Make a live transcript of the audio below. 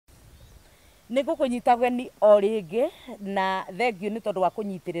Niko kunyita gweni o ringi na thengio ni tondu wa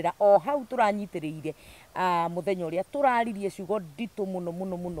kunyitirira o hau turanyitiriire muthenya uria turaririe ciugo ndito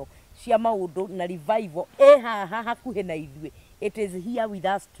muno cia maundu na revival haha hakuhi na ithui. It is here with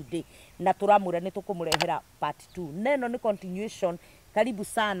us today na turamura ni tukumurehera part 2 neno ni continuation. Karibu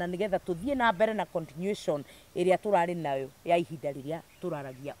sana nigetha tuthie na mbere na continuation iria turari nayo ya ihinda riria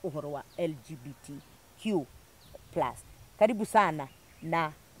turaragia uhoro wa LGBTQ+. Karibu sana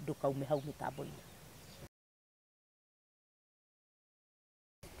na ndukaume hau mitambo-ini.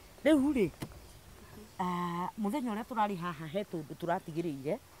 Riu ri muthenya uria turari haha he tundu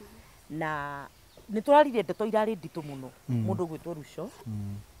turatigiriire na ni turarire ndeto irari ndito muno mundu gwitwo Rusho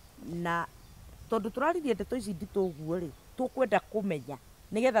na tondu turaririe ndeto ici ndito uguo ri tukwenda kumenya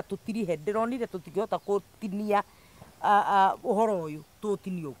nigetha tutirihe ndironire tutingihota gutinia uhoro uyu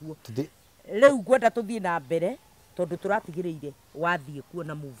tutinie uguo riu ngwenda tuthie na mbere tondu turatigiriire wathie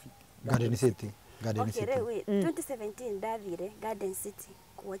kuona movie Garden City. Okay, 2017 ndathire Garden City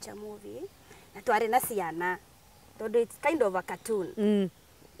watch a movie na twari na ciana tondu it's kind of a cartoon.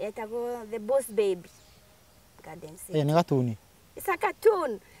 Etago The Boss Baby. Garden City. Ni cartoon. It's a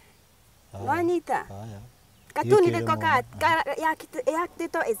cartoon. No Anita. Cartoon is the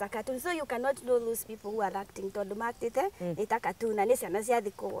actor is a cartoon, so you cannot know those people who are acting. Tondu maktite it's a cartoon na ni ciana cia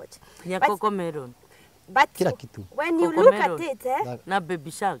thiko watch. Nyakoko Melon. But when you look at it, na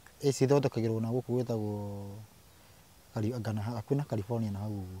Baby Shark. Cithondekagirwo na guku gwetagwo akwina California na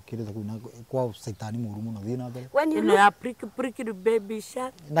hau kirita kuna kwa saitani muru muno thina mbere. When you look at Prick Baby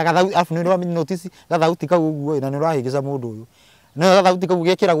Shark. Na gathau afu ni wamenye notice gathauti kau uguo na ni rahigica mundu uyu. Na gathauti kau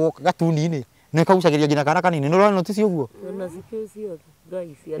gekiragwo gatuni-ini ni kaucagiria ngina kana kanini ni rwa notice uguo. Na sikio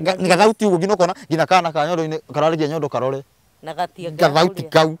guys. Ni gathauti uguo ngina kona ngina kana ka nyondo-ini kararigia nyondo karore. Na gatia gathauti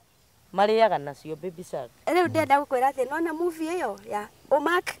kau. Mariaga nacio Baby Shark. Riu ndenda gukwira ati nona movie iyo ya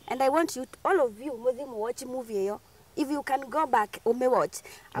Omak, and I want you all of you muthi watch movie iyo. If you can go back watch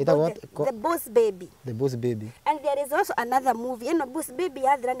about the Boss Baby. The Boss Baby. And there is also another movie. You know, Boss Baby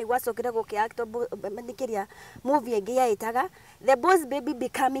yathira ni gwacokire gukiacto nikiria movie ingi yaitaga The Boss Baby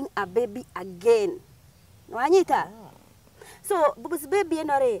Becoming a Baby Again. Nwanyita. So Boss Baby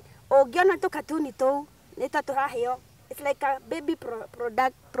eno ri ungiona tu katuni tu ni tatu hahio. It's like a baby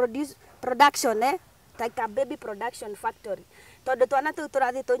production, like a baby production factory. Tondu twana tu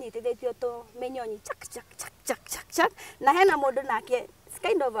turathi tunyitithitio tu menyonyi chak na hena mundu nake it's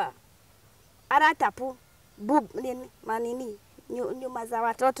kind of a aratapu boob nini manini nyuma za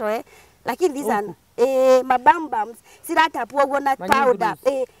watoto lakini these are mabambams siratapu uguo na powder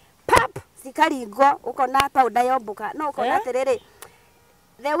pap sikaringo ukona powder yombuka no ukona terere.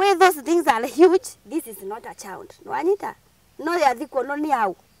 The way those things are huge, this is not a child. No Anita. No ya thiko no ni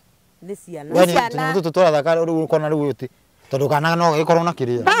au. This year na. Wani tutora thaka ru ukona ru uti. Tondu kana no gikorwo na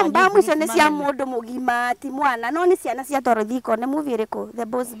kiria. Bamba mwico ni cia mundu mugima ti mwana no ni ciana cia toro thiko ni movie iriku The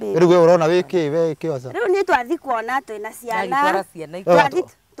Boss Baby. Riu we urona we kiwaca. Riu ni twathi kuona twina ciana.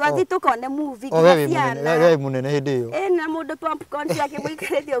 Twathi tukone movie kwa ciana. We munene hindi iyo. Na mundu popcorn ciake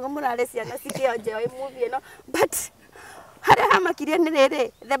muikarithio uguo murare ciana cikionje movie no but hare hamakirie ni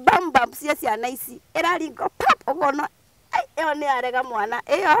riri the bambam cia ciana ici iraringo pap ugono iyo ni arega mwana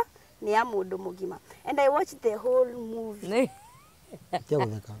iyo ni ya mundu mugima. And I watched the whole movie.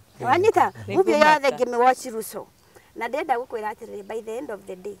 Wanita movie yothe ngimi watch Rusho na ndenda gukwira atiri by the end of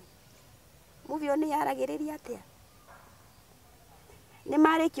the day movie oni yaragiriria atia ni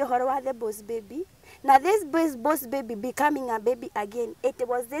mariki uhoro wa The Boss Baby. Now this Boss Baby becoming a baby again, it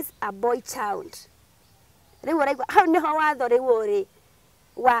was this a boy child. Riu raigua hau niho watho riu ri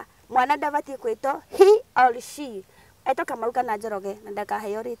wa mwana ndabati kwito he or she etoka mauka na Njoroge na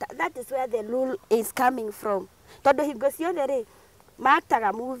ndakaheo rita. That is where the rule is coming from. Tondu hingo ciothe ri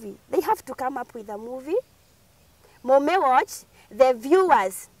maktaga movie, they have to come up with a movie mume watch the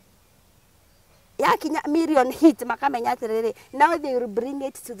viewers yakinya million hit makamenya atiriri now they will bring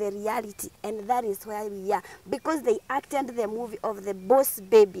it to the reality, and that is where we are because they acted the movie of The Boss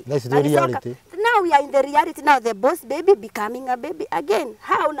Baby. That's the reality. Now we are in the reality now. The Boss Baby becoming a baby again.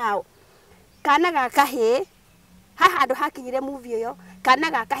 How now? Kana ga kahii haha ndo hakinyire movie yo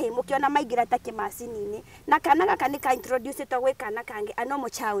kana ga kahii mukiona maingira ta kimacini-ini na kana ga kanika introduce to gwe kana kange a normal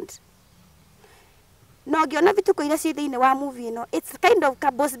child. No ngiona vituko ira ci thiini wa movie no it's kind of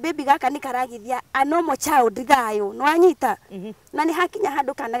ka Boss Baby gaka ni karagithia a normal child thayo no anyita na ni hakinya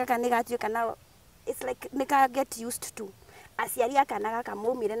handu kana gaka ni gatuika na it's like ni ka get used to aciari akana gaka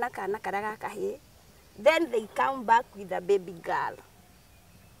maumire na kana karaga kahii then they come back with a baby girl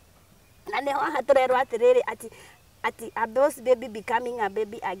na ne haha turerwo atiriri ati a Boss Baby becoming a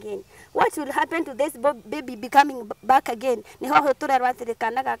baby again. What will happen to this baby becoming back again? Ni ho turerwo atiri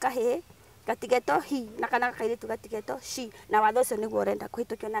kana gaka kahii gatigeto he na kana kairitu gatigeto she na watho ucio niguo urenda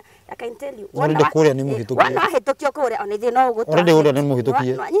kuhitukio na I can tell you Already kuria ni muhitukie. Wana hitukio kuria ona ithe no gutu Already uria ni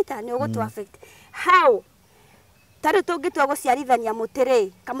muhitukie. Nyita ni ugutu affect how tari tungitua guciarithania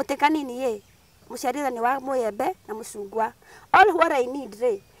mutiri kamuti kanini ye muciarithania wa muyembe na mucungwa all what I need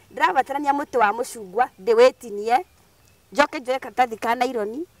re ndirabatarania muti wa mucungwa ndiwitinie njoke njoe katathi ka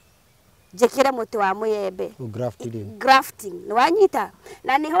naironi njikire muti wa muyembe grafting ni wanyita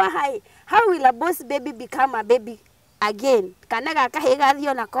na ni hai how will a boss baby become a baby again kana gaka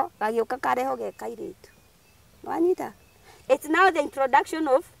higathio nako gagiuka kareho ge kairitu wanyita it's now the introduction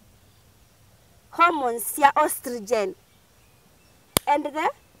of hormones ya estrogen and the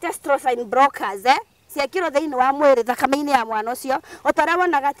testosterone brokers ciakiro thiini wa mwiri thakame-ini ya mwana ucio utara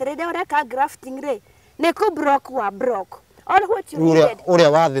wonaga atiriri ureka grafting ri ni ku broke all what you needed uria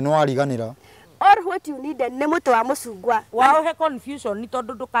wathi no ariganira all what you needed ni muti wa mucungwa wao he confusion ni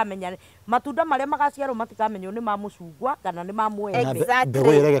tondu ndukamenya matunda maria magaciarwo matikamenywo ni ma mucungwa kana ni ma mwembe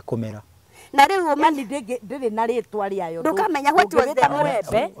mbegu irege kumera na riu yani ndiri na ritwa riayo ndukamenya what was the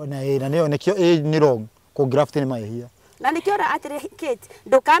mwembe na nikio ni wrong ku graft ni mahia na nikio ra atire kit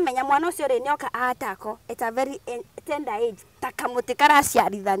ndukamenya mwana ucio ri nioka atako it's a very tender age takamuti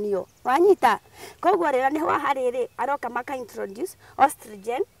karaciarithanio wanyita koguo rira ni ho hariri aroka maka introduce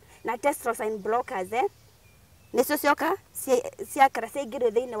estrogen na testosterone blockers nicio cioka ciakara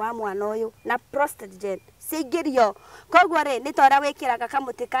ciingire thiini wa mwana uyu na prostrogen ciingirio koguo ri ni tora wikiraga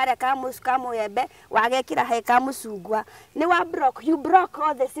kamuti karia ka muyembe wagekira he ka mucungwa ni wa you broke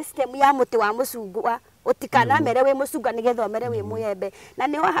all the system ya muti wa mucungwa utikana mere wi mucungwa nigetha mere wi muyembe na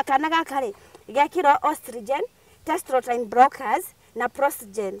ni wahakana gaka ri gekiro estrogen testosterone blockers na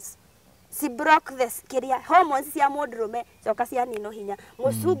prostrogens si broke this kiria hormones cia mundurume coka cia nino hinya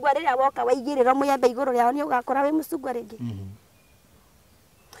mucungwa riria woka waigirira muyembe iguru riao ni ugakora wi mucungwa ringi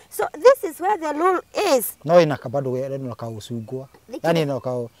so this is where the rule is no ina kabado eno ka ucungwa yani eno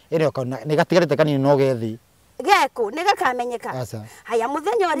ka ni gatigarite kanini no gethi geko ni gakamenyeka haya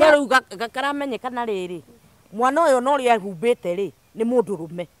muthenya uria riu gakaramenyeka na riri mwana uyu no ria humbite ri ni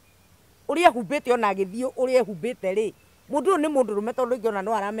mundurume uria humbite ona agithio uria humbite ri mundu ni mundurume tondu ngiona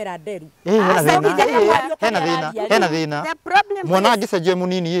no aramera nderu hena thina mwana angicenjia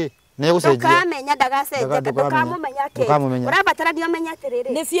munini ne gucenjia ukamenya ndagacenjia ndukamumenya ki urabatara ndio menya atiriri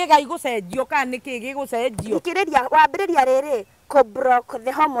ni ciega igucenjio kana niki gigucenjio ikiriria wambiriria riri ko broke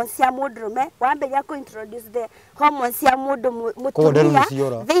the hormones ya mundurume wambiria ko introduce the hormones ya mundu mutumia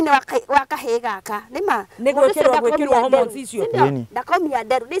thiini wa kahii gaka nima ni gwikirwo hormones icio ndakomia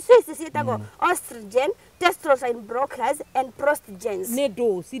nderu ni cici cietagwo estrogen testosterone blockers and prostrogens ni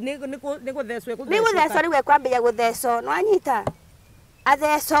dosi ni guthecwo riwe kwambia gutheco no anyita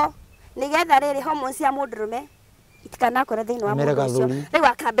atheco nigetha riri hormones ya mundurume itikana kore thiini wa mundu ucio riu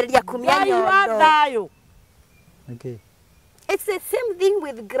akambiriria kumia nyondo okay. It's the same thing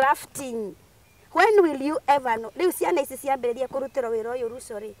with grafting. When will you ever know? Riu ciana ici ciambiriria kurutira wira uyu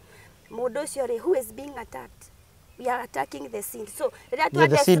rucori mundu ucio ri who is being attacked. We are attacking the seed. So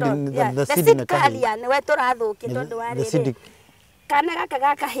the seed carrier ni we turathuki tondu wa riri kana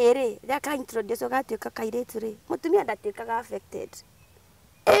gaka hiri gaka introduce gatuika kairitu ri mutumia ndatuikaga affected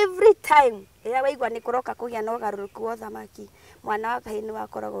every time ria waigwa ni kuroka kugia na ugaruruku wa Uthamaki mwana wa kahii ni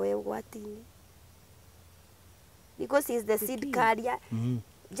wakoragwo we ugwatini because he is the seed carrier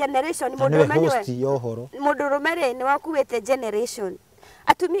generation mundurume ni wakuwete generation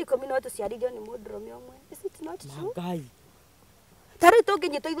atumia 10 no tuciarithio ni mundurume omwe is it not true tari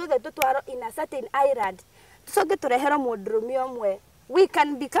tunginyito ithuothe tutwaro in a certain island tucoke turehero mundurume omwe we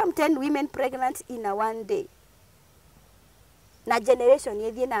can become 10 women pregnant in a one day na generation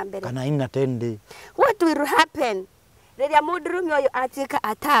yethie na mbere kana in a 10 day what will happen riria mundurume uyu atika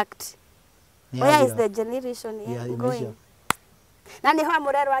attacked where is the generation going na ni ho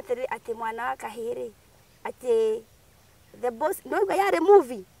amurero ati mwana wa kahiri ati the boss no yare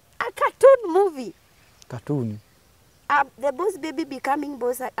movie a cartoon the boss baby becoming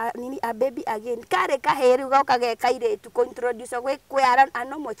boss a baby again kare kahiri goka ge kaire to introduce kwe a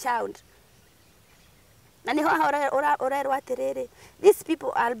normal child na ni ho orero atiriri these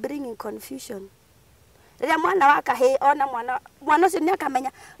people are bringing confusion riria mwana wa kahiri ona mwana ucio ni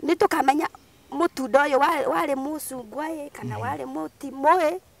akamenya ni tukamenya mutundo uyu wari mucungwa kana wari mutimo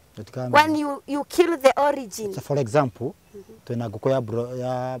when you kill the origin. So for example twina nguku ya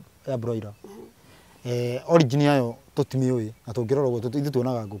broiler origin yayo tutimiui na tungirora uguo ithu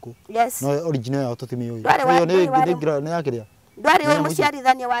tuonaga nguku no origin yayo tutimiui iyo ni yakiria ndwari we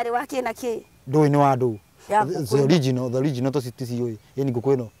muciarithania wari wa kina ki ndui ni wa ndu the original to citiciui ni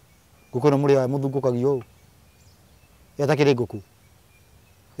nguku ino muri ya muthungukagio yatakire nguku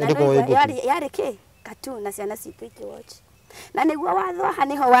Yarĩ kĩ cartoon na ciana citũ watch. Na nĩguo watho aha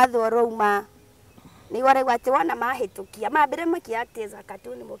nĩho watho ũrauma. Nĩguo rĩu atĩ wona mahĩtũkia mambĩre makiact as a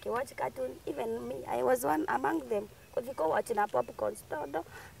cartoon watch cartoon. Even me, I was one among them. Kuthiko watch na popcorn store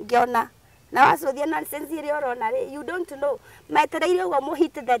ngiona na wacuthia nonsense iria urona you don't know metereire ugo mu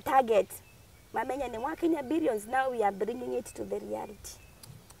hit the target mamenya ni mwakinya billions. Now we are bringing it to the reality,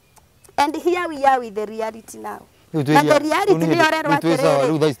 and here we are with the reality now. Na the reality ni orerwa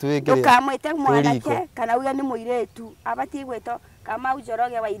atiriri ukamwite mwanake kana uya ni muiretu abati gwito kama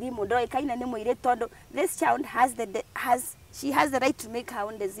ujoroge wa irimu ndo ikaina ni muiretu tondu this child she has the right to make her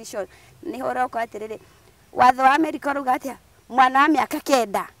own decision. Ni horo ko atiriri watho wa America ruga atia mwana wa miaka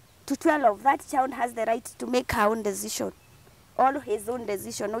 9 to 12, that child has the right to make her own decision, all his own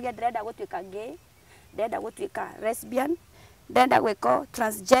decision. Ugia ndenda gutwika gay, ndenda gutwika lesbian, ndenda gwiko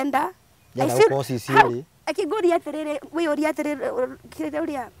transgender. Akiguria atiriri we uri atiriri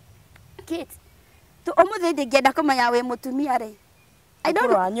kiruria kids to omuthe ndingenda kumenya we mutumia ri. I don't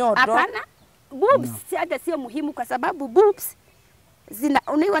know. Hapana, boobs sio muhimu kwa sababu boobs zina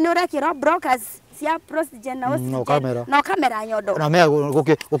uniwa ni urekira brokers cia prostitution na oxygen no kamera nyondo na me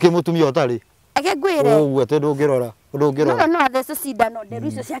ukimutumia utari akegwire uguo te ndungirora no theso sidano de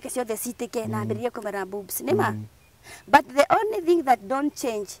ruiso ciake ciothe citike na ambirie kamera boobs nima. But the only thing that don't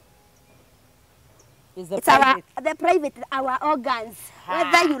change is the private our organs,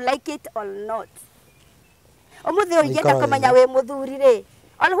 whether you like it or not. Omuthe ugenda kumenya we muthuri ri,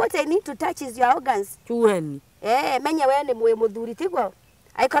 all what I need to touch is your organs. Chueni menya we ni mwe muthuri tiguo.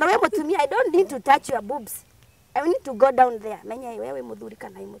 Aikora we mutumia, I don't need to touch your boobs. I need to go down there. Menya wewe muthuri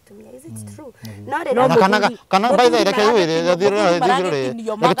kana mutumia. Is it true? Kana by the reke we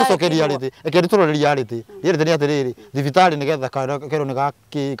thirore tucokeria riti eke turoreria riti riti ni atiriri thibitari ni getha kero ni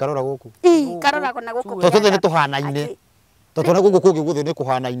gaki karora guku karora kona guku tothe ni tuhanaine totona guku kungi guthe ni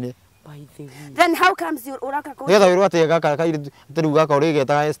kuhanaine. Then how comes you uraka ko getha wirwa ati gaka kairi tiru gaka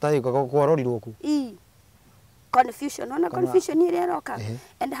urigeta Esther kwarorirwo ku confusion ona confusion ire roka.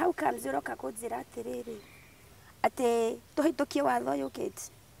 And how comes you roka ko zira atiriri ate tuhitukie watho yukite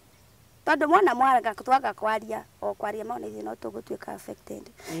tondu mwana mwaraga twaga kwaria o kwaria maona ithi no tugutwika affected.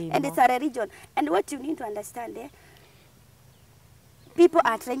 And it's a religion, and what you need to understand people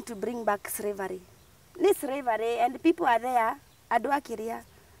are trying to bring back slavery. This slavery, and people are there andu akiria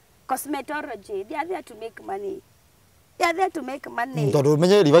cosmetology, they are there to make money. They are there to make money. Tondu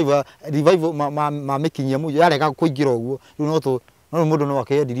menye revival ma mikinyia mu yarega kuingira uguo riu no mundu no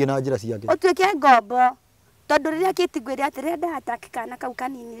akendirie na njira ciake utwike ngombo tondu riria kitigwire atirenda attack kana kau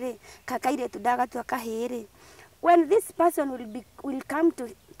kanini ri kakaire tu ndagatwa kahiri. When this person will come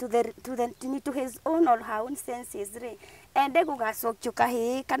to his own or her own senses ri ende gugacokio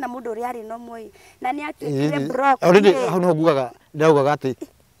kahii kana mundu ri ari no moi na ni atwikire broke already no gugaga ndaugaga ati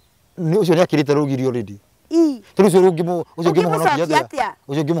ni ucio ni akirite rugiri already turu ucio rungimo ucio ngimuhonokia atia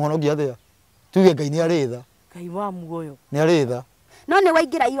ucio ngimuhonokia atia tuge ngai ni aritha ngai wa muoyo ni aritha no ni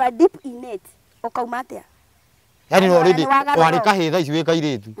waingira you are deep in it ukauma atia yani no already wari kahitha ici wi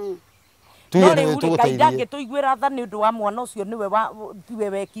kairitu tuge ni tuguteithie tuigwira tha ni undu wa mwana ucio niwe tiwe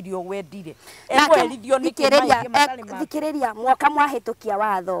wekirio wendire ekwerithio ni thikiriria mwoka mwahitukia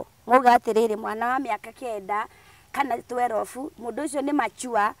watho muga atiriri mwana wa miaka 9 kana 12 mundu ucio ni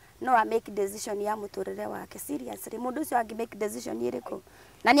machua no a make decision ya muturire wake. Seriously mundu ucio angi make decision iriku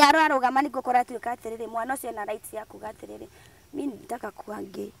na ni ararugama ni gukora tuika atiriri mwana ucio na rights ya kuga atiriri mimi nataka kuwa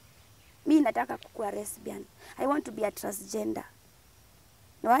gay, mimi nataka kuwa lesbian, I want to be a transgender,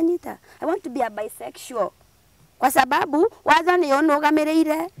 no anyita, I want to be a bisexual, kwa sababu watho ni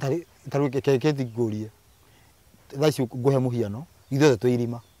onugamirire taru keketi gurie thaici nguhe muhiano ithe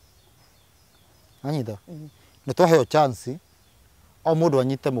twirima anyita ni twaheo chance o mundu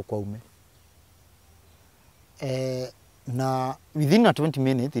anyite mukwaume na within 20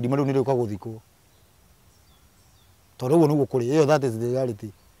 minutes irima riu ni riuka guthikwo tondu uguo niguo kuri iyo that is the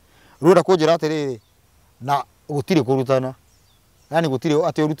reality. Rura kunjira atiriri na gutire kurutana, yani gutire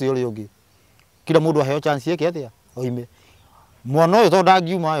ati urute uri ungi kila mundu aheo chance yake atia oime mwana uyu tondu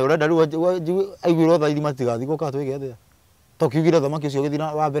ndangiuma urenda riu aiguirwo tha irima tigathikwo ka twige atia tokiugire thamaki ucio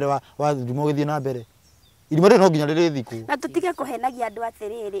githina wa mbere wa ndimo githie na mbere irima riu no nginya ririthikwo na tutige kuhenagia andu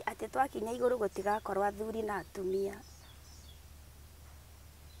atiriri ati twakinya iguru gutigakorwo athuri na atumia.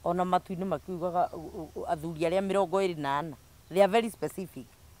 Ona matu-ini makiugaga athuri aria 24 they are very specific.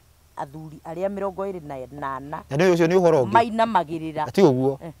 Athuri aria 24 na ni ucio ni uhoro ungi mainamagirira ati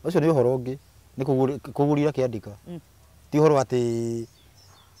uguo ucio ni uhoro ungi ni kugurira kiandika ti uhoro ati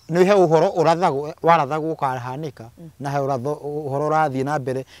ni he uhoro urathagwo warathagwo kahanika na he uhoro urathie na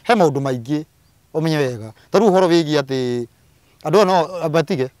mbere he maundu maingi umenye wega taru uhoro wigi ati Ado no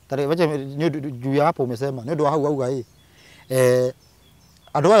abatige tare wacha juu ya hapo umesema ndio hau auga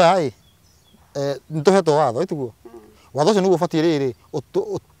ado aya nitohetwo watho ituguo watho ucio niguo batie riri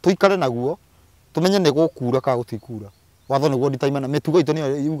tuikare naguo tumenye ne gukura ka gutikura watho niguo nditaimana mitugo itu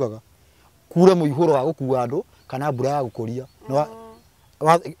niyo yugaga kure muihuro wa gukua andu kana mbura ya gukuria no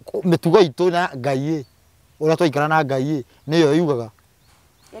mitugo itu na Ngai ura twaikara na Ngai niyo yugaga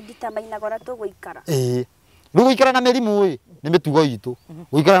nditamaina gora tuguikara rugo ikara na merimu ni mitugo itu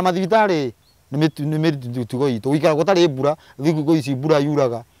guikara na mathibitari ni mitugo itu guikara gutari mbura thigo ici mbura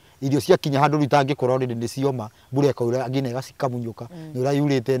yuraga irio cia kinya handu ritangikorwo ni cioma mbura ikaura ngine igacikamunyuka ni ura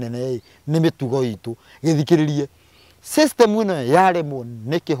yurite nene ni mitugo itu githikiririe system ino yaremwo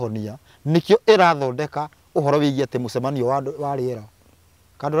ni kihonia nikio irathondeka uhoro wigie ati mucemanio wa riera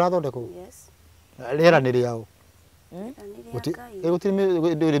kandu rathondeko riera ni riao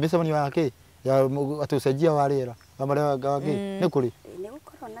gutiri micemanio yake ya atucenjia wa riera amara gaki ni kuri ni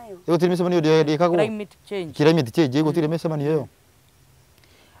gukorwo nayo gutiri micemanio ndikagwo climate change gutiri micemanio yo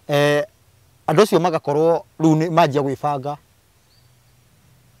andu acio magakorwo riu manjia gwibanga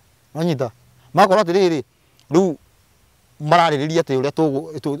nanyita magakorwo atiriri riu maraririria ati uria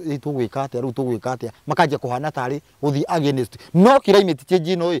tugwika atia riu tugwika atia makanjia kuhana tari guthii against no climate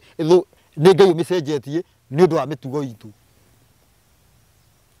change no ni Ngai umicenjetie ni undu wa mitugo itu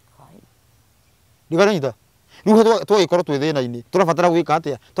ndigaranyita riu twagikorwo twi thina-ini turabatara gwika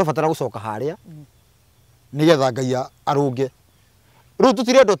atia turabatara gucoka haria nigetha Ngai arunge riu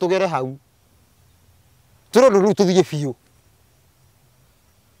tutirendo tugere hau turendo riu tuthie biu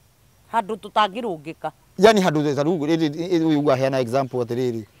handu tutangirungika yani handu riu uga hena example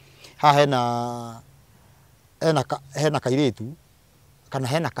atiriri ha hena kairitu kana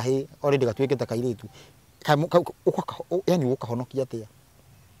hena kahii already gatwikite kairitu yani ukahonokia atia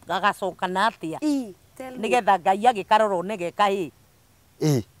gagacoka na atia nigetha Ngai agikarorwo nige kahii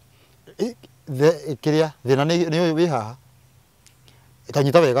kiria thina ni wi haha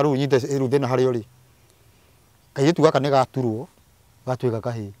kanyita wega riu nyite riu thina hari uri kairitu gaka ni gaturwo gatwika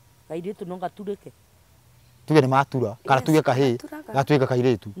kahii kairitu no gaturike tuge ni matura kana tuge kahii gatwika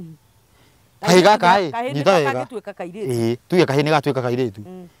kairitu kahii gaka nyita wega tuge kahii ni gatwika kairitu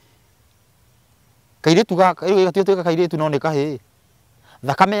kairitu gaka gatwika kairitu no ni kahii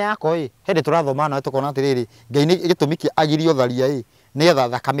thakame yako hende turathoma na tukona atiriri Ngai ni gitumi ki agirio tharia nigetha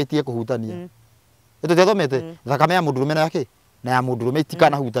thakame tie kuhutania tuthomete thakame ya mundurume na yake na ya mundurume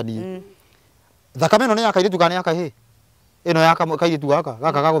itikana hutanie thakame no ni ya kairitu kana ya kahii ino ya kairitu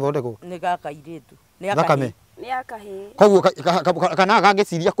gaka gaguthondekwo ni gaka kairitu ni ya thakame ni ya kahii koguo kana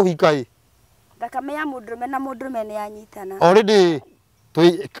gangiciria kuhika thakame ya mundurume na mundurume ni yanyitana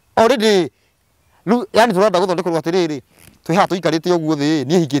already lu yani turenda guthondekwo atiriri twiha tuikarite uguo thi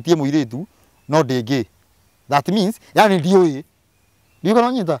ni hikitie muiritu no ndingi that means yani ndiui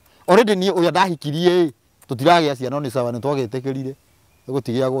kana nyita already ni uya ndahikirie tutiragia ciana ni sawa ni twagetekirire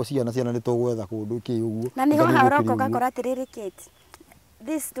gutigiagwo ciana ni tugwetha kundu ki uguo na niho haroko gakora atiriri Kate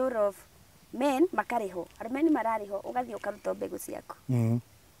this story of men makariho armeni marariho ugathie ukaruta mbegu ciaku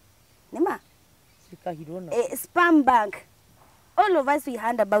nima sikahirwo na spam bank all of us we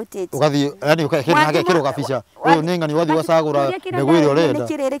heard about it ugathie yani ukaheke kiro gabica uyu ni ngani wathi wacagura mbegu irio urenda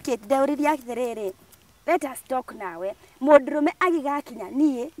kiriri Kate ndauriria atiriri let us talk nawe mundurume agigakinya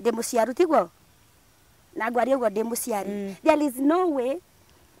nie ndi muciaru tiguo na ngwari uguo ndi muciari there is no way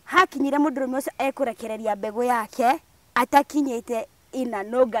hakinyire mundurume ucio ekurekereria mbegu yake atakinyite in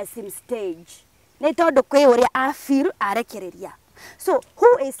an orgasm stage ni tondu kwi uria a feel arekereria so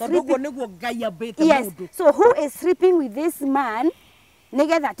who is sleeping niguo Ngai ambite mundu so who is sleeping with this man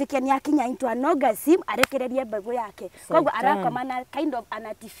nigetha tikeni akinya into an orgasm arekereria mbegu yake koguo arakomana kind of an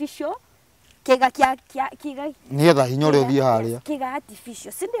artificial kiga nigetha hinya uria uthie haria kiga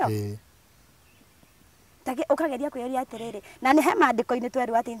artificial si ndio take ukageria kuyeria atiriri na ni he maandiko-ini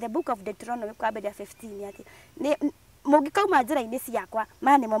tweru ati in the book of Deuteronomy kwambiria 15 ati ni mungikauma njira-ini ciakwa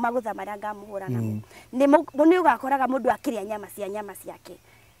maya nimo magutha maria ngamuhura namo ni ugakoraga mundu akiria nyama ciake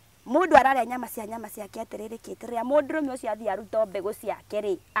mundu araria nyama ciake atiriri kitiria mundurume ucio athii aruta mbegu ciake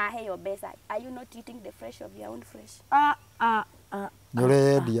ri aheo mbeca are you not eating the flesh of your own flesh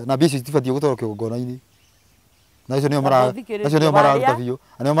nurendia na bici tibatie gutwaro kigongona-ini na icio nio mararuta biu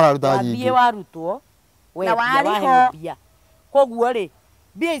anio mararuta nyingi thie warutwo we waheo mbia koguo ri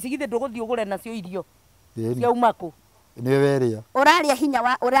mbia ici githe nduguthie ugure nacio irio ciauma ku ni weria uraria hinya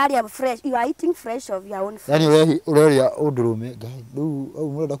wa uraria fresh you are eating fresh of your own flesh yani ureria undurume Ngai riu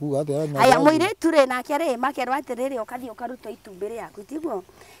au murenda kuga atia aya muiritu ri nake ri makerwa atiriri ukathie ukaruta itumbi riaku tiguo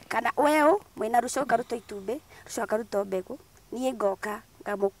kana weo mwina rucio ukaruta itumbi rucio ukaruta mbegu nie ngoka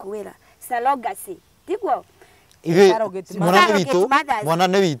ngamukuira salogasi tiguo Ithe mwana nĩ witũ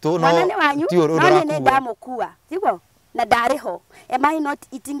mwana nĩ wanyu no nĩ ndamũkua tiguo na ndarĩho. Am I not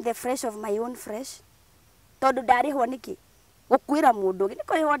eating the flesh of my own flesh? Tondu ndarĩho nĩkĩ gũkuĩra mũndũ ũngĩ nĩ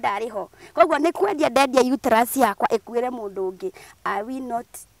kũrĩho ndarĩho. Koguo nĩ kwendia ndendia uterus yakwa ĩkuĩre mũndũ ũngĩ. Are we not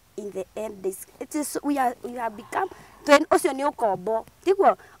in the end days? It is we have become ũcio nĩ ũkombo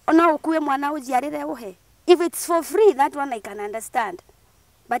tiguo ona ũkue mwana ũnjiarĩre ũhe. If it's for free, that one I can understand.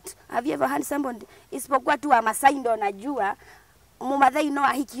 But have you ever had somebody isipokuwa tu wa Masai ndo najua Mumathai no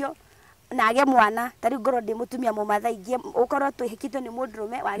ahikio na age mwana tari ngoro ndi mutumia Mumathai ngie ukorwo twihikitwo ni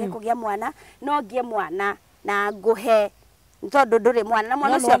mundurume wage kugia mwana no ngie mwana na nguhe tondu nduri mwana na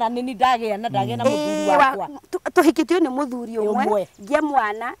mwana ucio nini ndagia na muthuri wakwa tuhikitio ni muthuri umwe ngie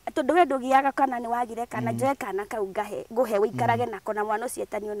mwana tondu we ndugiaga kana ni wagire kana njoe kana kau nguhe wikarage nako na mwana ucio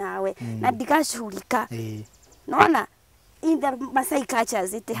etanio nawe na ndigacurika nona in the Masai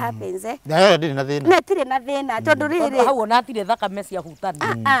cultures it happens na ndiri na thina na tire na thina tondu riri hau ona tire thakame cia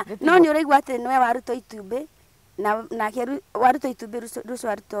hutana no ni uraigua ati niwe waruto itumbe na keru waruto itumbe rucio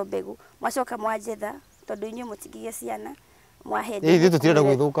waruto mbegu mwacoka mwanjetha tondu inyu mutigiye ciana mwahende ithu tutirenda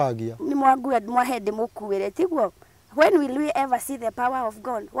gwithukangia ni mwangua mwahende mukuire tiguo. When will we ever see the power of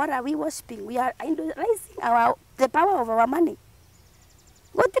God? What are we worshiping? We are idolizing the power of our money.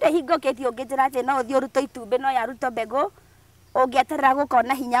 Gutire hingo keti unginjira ati no uthio ruto itumbe no ya ruto mbegu ungeterera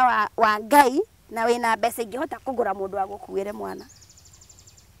gukona hinya wa Ngai na wina mbeca ingihota kugura mundu wa gukuire mwana.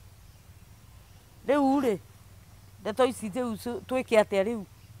 Riu ri ndeto ici twike atia riu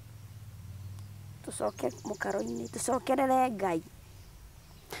tucoke mukaro-ini tucokerere Ngai,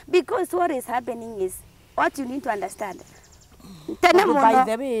 because what is happening is what you need to understand. Tena muno by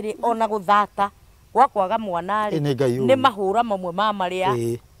the way ona guthata gwa kwaga mwana ri ni mahura mamwe ma maria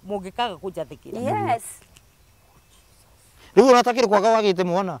mungikaga kunjathikira. Yes. Riu unatakire kwaga wagite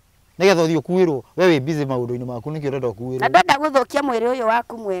mwana nigetha uthio kuirwo we wi busy maundu-ini maku niki urenda kuirwo na ndenda guthukia mwiri uyu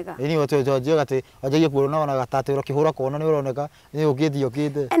waku mwega ni wajojo gati wajagie kuona ona gatatu ukihura kona ni uroneka ni ukithio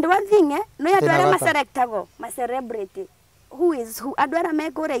kite. And one thing no andu aria maselectago ma celebrity who is who andu aria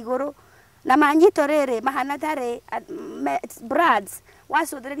megure iguru na manyito riri mahana tare brads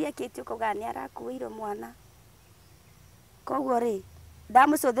wacuthiriria kiti ukauga ni arakuirwo mwana koguo ri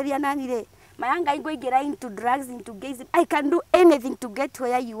ndamucuthiria nani ri mayanga ingoingira into drugs, into gays. I can do anything to get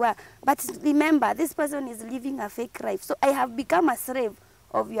where you are. But remember, this person is living a fake life. So I have become a slave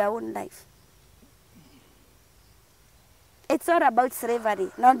of your own life. It's all about slavery.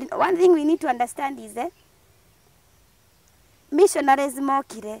 Now, one thing we need to understand is that missionaries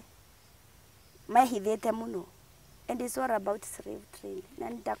mokire mahithete muno. And it's all about slave trade. Na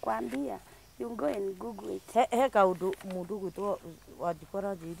nitakwambia, you go and Google it. He kaundu mundu gwitwo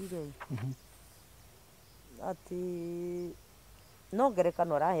wajikora njirire ati no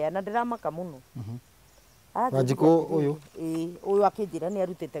ngerekano raheana ndiramaka muno Wajiko uyu uyu akinjira ni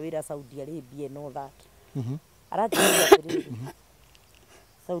arutite wira Saudi Arabia no that arathiria atiriri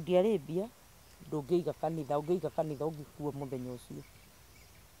Saudi Arabia ndungiiga kanitha ungikuo muthenya ucio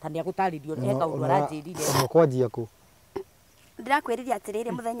tani agutaririo he kaundu aranjirire kwanjia ku ndirakwiriria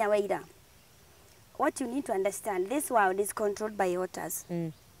atiriri muthenya wa ira. What you need to understand, this world is controlled by altars.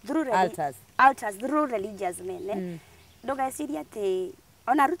 Through altars, through religious men. Ndugeciria ati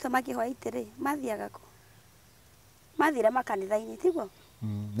ona Uthamaki hoitire mathiaga ku mathira makanitha-ini tiguo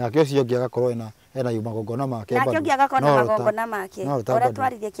na kio cio ngiaga korwo ena magongona make na kio ngiaga korwo magongona make ora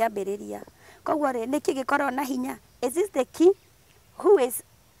twaririe kiambiriria koguo ri niki gikorwo na hinya. Is this the king who is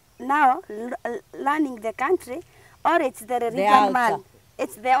now running the country, or it's the religion man?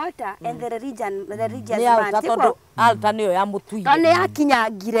 It's the altar and the religious man. Tiguo altar niyo ya mutuire kana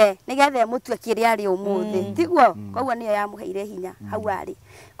yakinyangire nigethe mutue kiri ari umuthi tiguo koguo niyo yamuheire hinya hau ari.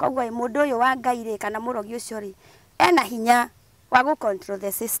 Koguo mundu uyu wa Ngai ri kana murogi ucio ri ena hinya wa go control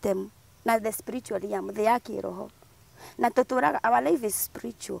the system na the spiritual realm, the yakiroho na tuturaga our life is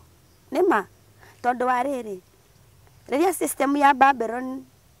spiritual nima tondu wa riri riria system ya Babylon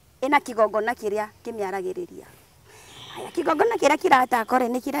ina kigongona kiria kimiaragiriria aya kigongona kiria kirata kore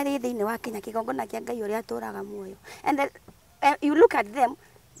ni kirari thiini wa Kenya kigongona kia Ngai uria aturaga muoyo. And then, you look at them,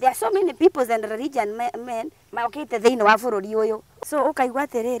 there are so many people and religion men maokite thiini wa bururi uyu, so ukaigwa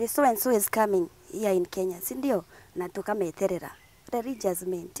atiriri so and so is coming here in Kenya sindio na tukameterera religious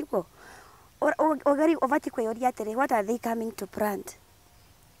men tiguo ogari ovati kweyuria atiri what are they coming to plant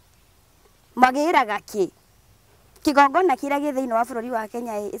magiraga ki kigongona kiria gi thiini wa bururi wa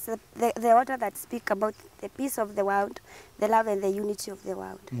Kenya is the altar that speak about the peace of the world, the love and the unity of the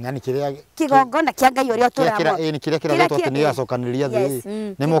world. Nani kiria kigongona kia Ngai uria turamo ni kiria gatwa ni acokaniria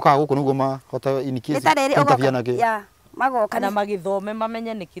thi ni moka guku niguo mahota inikisi interview nake ya magoka na magithome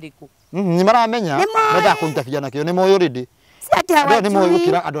mamenye nĩ kĩrĩkũ. Nĩ maramenya menda kũintabia nakĩo nĩ moĩ already. Si ati hawajui. Nĩ moĩ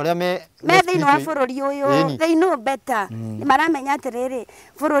gũkĩra andũ arĩa me thĩinĩ wa bũrũri ũyũ. They know better. Nĩ maramenya atĩrĩrĩ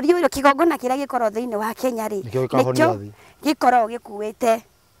bũrũri ũyũ kĩgongona kĩrĩa gĩkorwo thĩinĩ wa Kenya rĩ nĩkĩo gĩkorwo gĩkuĩte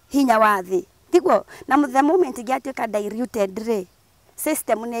hinya wa thĩ. Tiguo na the moment gĩatuĩka diluted rĩ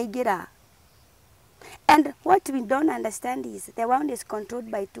system nĩ aingĩra. And what we don't understand is the world is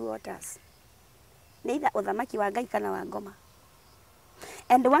controlled by two altars. Neither Uthamaki wa Ngai kana wa Ngoma.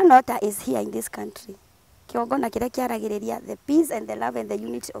 And one altar is here in this country. Kĩgongona kĩrĩa kĩaragĩrĩria the peace and the love and the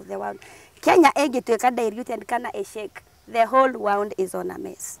unity of the world. Kenya ĩngĩtuĩka diluted kana a shake, the whole world is on a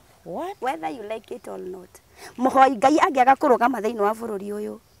mess. What? Whether you like it or not. Mũhoi Ngai angĩaga kũrũgama thĩinĩ wa bũrũri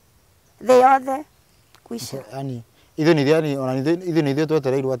ũyũ. They are the kwisha. Yani ithuĩ nĩ ithuĩ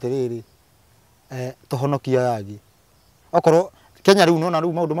twetereirwo atĩrĩrĩ tũhonokia yagi. Okorwo Kenya rĩu nona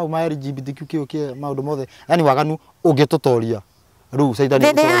rĩu maũndũ mau ma LGBTQ kĩo maũndũ mothe yani waganu ũngĩtũtoria rĩu caitani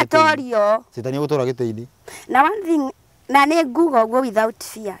gũtũra gĩtĩ-inĩ. Na one thing na nĩ nguga ũguo without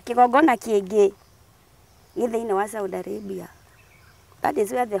fear kĩgongona kĩngĩ gĩ thĩinĩ wa Saudi Arabia. That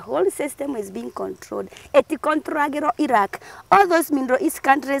is where the whole system is being controlled. Eti controlagĩrwo Iraq. All those Middle East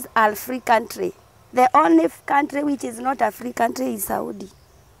countries are free country. The only country which is not a free country is Saudi.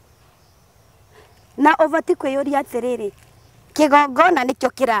 Na ovati kwĩyũria atĩrĩrĩ kĩgongona nĩkĩo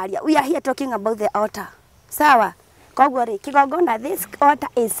kĩraria. We are here talking about the altar. Sawa. Koguo rĩ kĩgongona this altar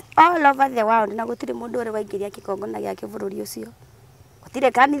is all over the world. Na gũtirĩ mũndũ ũrĩ waingĩria kĩgongona gĩake bũrũri ũcio.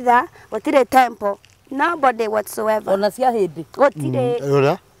 Gũtirĩ kanitha, gũtirĩ temple. Nobody whatsoever. Ona cia hĩndĩ. Gũtirĩ.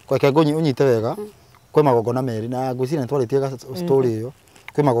 Rora kweke ũnyite wega. Kwĩ magongona merĩ na ngwĩciria nĩtwarĩtie story ĩyo.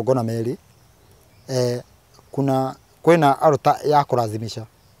 Kwĩ magongona merĩ. Kwĩna altar ya kũrazimisha.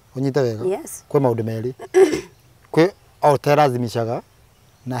 Unyite wega. Yes. Kwĩ maũndũ merĩ. Kwĩ altar razimishaga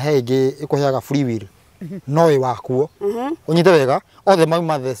na he ĩngĩ ĩkũheaga free will. No ĩ wakuo. Unyite wega. Othe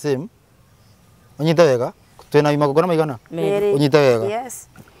mauma the same. Unyite wega. Twĩna magongona maigana? Merĩ. Unyite wega. Yes.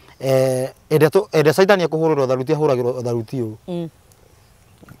 Ende saitani akuhururwo tharuti ahuragirwo tharuti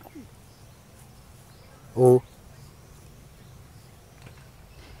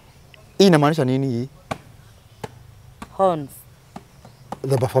inamaanisha nini hii? Horns.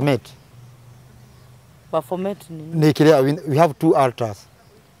 The Baphomet. Baphomet nini? Ni kiria we have two altars.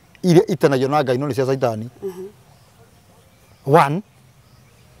 Ile itanagio na Ngai no ni cia saitani. One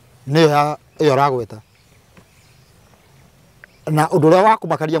nĩ yo ragweta. Na ũndũ ũrĩa wa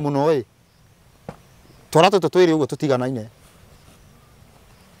kũmakaria mũno ĩ twara tũtũ twĩrĩ ũguo tũtiganaine.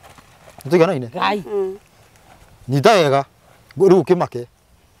 Tũtiganaine? Ngai. Nyita wega rĩu kĩmake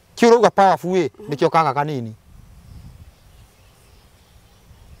kĩũrauga powerful ĩ nĩkĩo kaga kanini.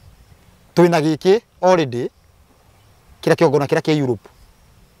 Twĩna gĩkĩ already kĩrĩa kĩongona kĩrĩa kĩa Europe.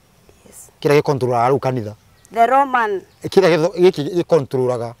 Yes. Kĩrĩa gĩkontrolaga rĩu kanitha. The Roman. Kĩrĩa gĩkĩ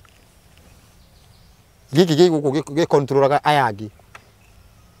gĩkontrolaga gĩkĩ gĩkontrolaga ayagi.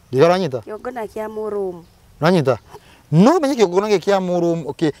 Ndiranyita? Kĩgongona kĩa Mũrũmu. Nanyita? No menye kĩgongona gĩkĩ kĩa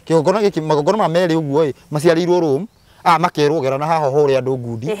Mũrũmu, kĩgongona gĩkĩ magongona ma merĩ ũguo ĩ maciarĩirwo Rome, makerwo gera na haha hore andũ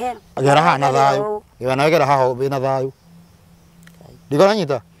ngundi. Gera haha na thayũ. Gera haha wĩna thayũ.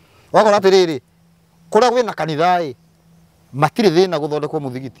 Ndiranyita? Wakora atĩrĩrĩ, kũrĩa gwĩna kanitha ĩ matirĩ thĩna gũthondekwo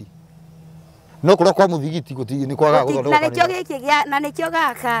mũthigiti. No kũrĩa kwa mũthigiti gũtirĩ nĩ kwaga gũthondekwo kanitha. Na nĩkĩo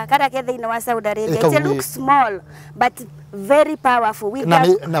gaka karĩa ke thĩinĩ wa Saudi Arabia. It looks small but very powerful. We got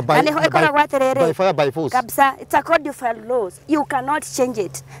na nĩho ĩkoragwo atĩrĩrĩ. By force. Kabisa, it's a codified laws. You cannot change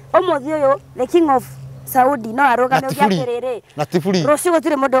it. Ũmũthĩ ũyũ the king of Saudi no arũgame atĩrĩrĩ. Na tifuri. Rũciũ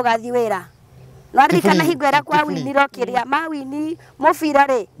gũtirĩ mũndũ ũgathiĩ wĩra. No arikana hingo ĩrĩa kwa wini rokĩria ma wini mũbira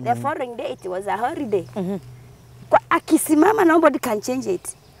rĩ. The following day it was a holiday. Akisimama nobody can change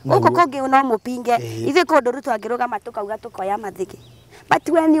it. Uko kũngĩ no mũpinge. Ithuĩ kũndũ rutwa angĩrũgama tũkauga tũkoya mathĩgĩ. But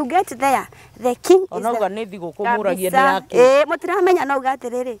when you get there, the king is Onauga nĩ thigũkũ mũragia nĩ yake. Mũtiramenya no uga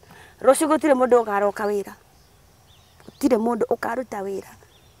atĩrĩrĩ. Rũciũ gũtirĩ mũndũ ũgaroka wĩra. Gũtirĩ mũndũ ũkaruta wĩra.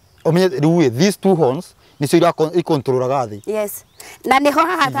 Omenye rĩu these two horns nicio ikontrolaga thĩ. Yes. Na nĩho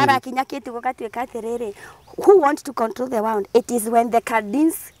haha tarakinya kĩtu gũgatuĩka atĩrĩrĩ. Who wants to control the world? It is when the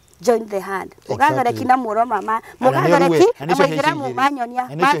Chaldeans join the hand. Mugathoreki na mũro mama. Mugathoreki na mũigĩramu manyonia.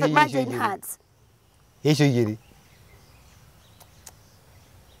 Ma join hands. Icio igĩrĩ.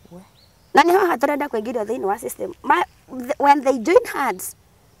 Na nĩho haha tũrenda kũingĩrio thĩinĩ wa system. When they join hands,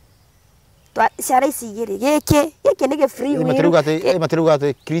 ciara ici igĩrĩ gĩkĩ nĩ free will. Materuga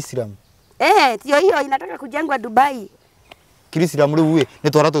atĩ Chrislam. Tio hiyo inataka kujengwa Dubai. Chrislam rĩu nĩ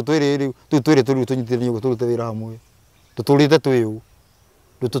twara tũtwĩrĩ rĩu tũnyitithanie ũguo tũrute wĩra hamwe. Tũtũrĩte twĩ ũũ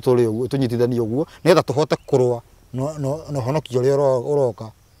tũtũrĩ ũguo tũnyitithanie ũguo nĩgetha tũhote kũrũa no honokio ũrĩa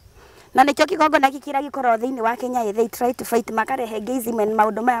ũroka. na nikio kigongona kikira gikoro thiini wa Kenya they try to fight makarehe engagement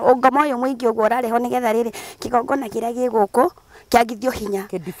maundu maya ungoma uyu mwingi uguo urareho nigetha riri kigongona kiria giguku kiagithio hinya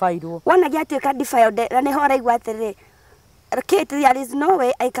kidifairwo wona giatuika defiled na niho raigua atiriri Kate, there is no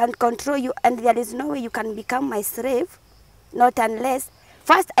way I can control you and there is no way you can become my slave not unless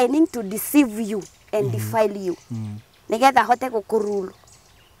first I need to deceive you and defile you nigetha hote gukurulu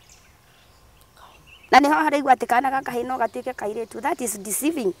na niho haraigua ati kana gaka hino gatike kairetu that is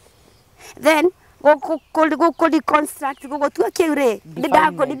deceiving then go deconstruct go tua kiure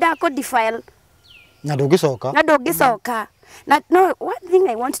ndako defile na ndungicoka na no one thing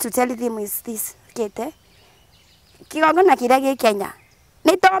I want to tell them is this Kate kigongona kiria gi Kenya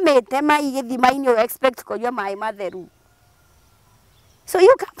ni tomete mai githima-ini you expect kuywa mai matheru so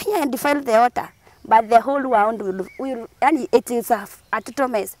you come here and defile the altar but the whole world will yani it is a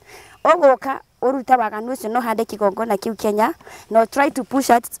atotomes ogoka uruta waganu ucio no hande kigongona kiu Kenya no try to push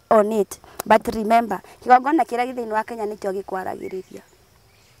it on it but remember kigongona kiria githini wa Kenya nikio gikwaragiriria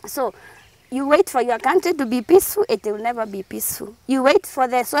so you wait for your country to be peaceful, it will never be peaceful. You wait for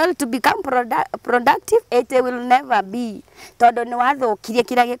the soil to become productive, it will never be. Todo ni wathukirie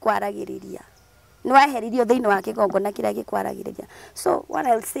kiria gikwaragiriria. Ni waheririo thiini wa kigongona kiria gikwaragiriria. So what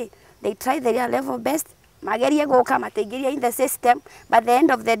I'll say, they try their level best, magerie guka mateingiria in the system, but at the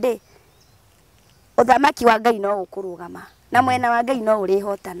end of the day, uthamaki wa Ngai no ukurugama. Na mwena wa Ngai no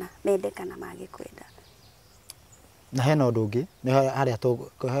urihotana, mende kana magikwenda. Na hena undu ungi ni haria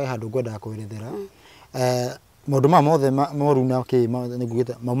he handu ngwenda kwirethera maundu ma mothe moru na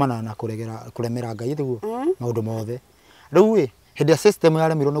nigugite maumana na kuremera Ngai thiguo maundu mothe riu hindi ya system ya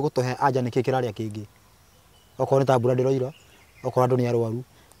remirwo ni gutuhe anja niki kiraria kingi okorwo ni ta mbura ndiroira okorwo andu ni arwaru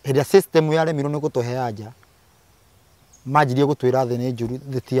hindi ya system ya remirwo ni gutuhe anja manjirie gutwira thi ni njuru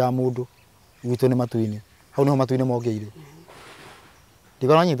thiti ya mundu gwitwo ni matuini hau niho matuini mongeire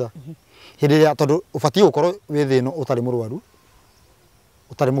ndigona nyita hindi ya tondu ubatie gukorwo wi thino utari murwaru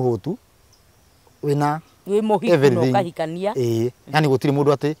utari muhutu wina wi muhiku no kahikania yani gutire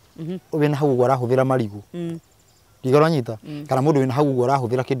mundu ati wina hau uguo arahuthira marigu ndigona nyita kana mundu wina hau uguo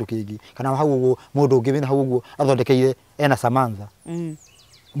arahuthira kindu kingi kana hau uguo mundu ungi wina hau uguo athondekeire ena Samantha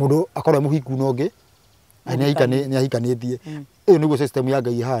mundu akorwo muhiku nongi ni ahikanitie iyo niguo system ya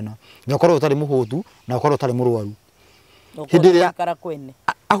Ngai ihana ni akorwo utari muhutu na akorwo utari murwaru hindi ya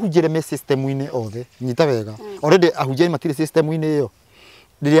ahunjire me system-ini othe nyita wega already ahunjire matire system-ini iyo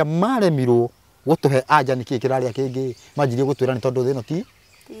riria maremirwo gutuhe anja niki kiraria kingi manjirie gutwira ni tondu thino ti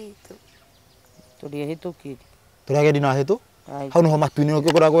turi hitukiri turagendi na hitu hau niho matuini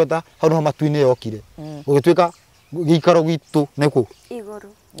ukigura gweta hau niho matuini yokire ugitwika giikaro gitu neku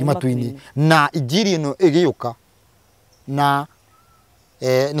iguru ni matuini na injiri ino igiuka na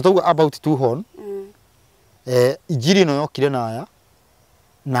ni tauga about two horn injiri ino yokire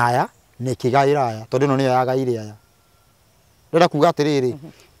naya ni kigaira aya tondu no ni yagaire aya ndira kuga atiriri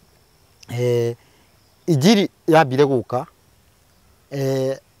injiri yambire guka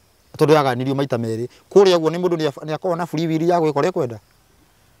tondu yaganirio maita meri kuria guo ni mundu ni akorwo na free will ya gwikora kwenda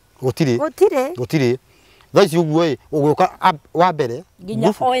gutire thaici uguo uguka wa mbere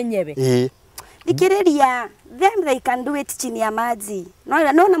ginya o enyewe thikiriria them they can do it chini ya maji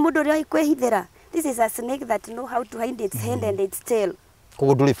no na mundu uri kwihithira this is a snake that know how to hide its hand and its tail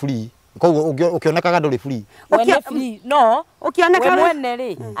kogo nduri free kogo ukionekaga nduri free wene free no ukioneka we mwene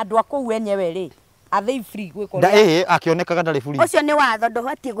ri andu aku wenyewe ri are they free gwikora akionekaga ndari free ucio ni watho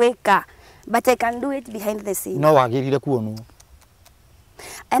nduhoti gwika but I can do it behind the scene no wagirire kuonwo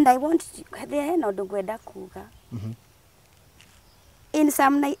and I want there no ndugwenda kuga in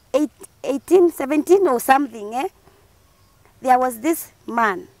some 1817 or something there was this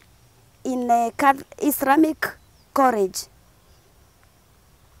man in a Islamic college.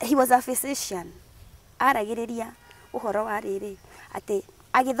 He was a physician. Aragiriria uhoro wa riri ati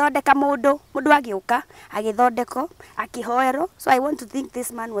agithondeka mundu agiuka agithondeko akihoero. So I want to think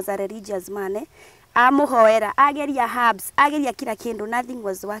this man was a religious man amuhoera ageria herbs ageria kila kindu, nothing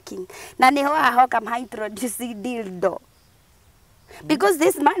was working. Na niho ahoka introduce dildo because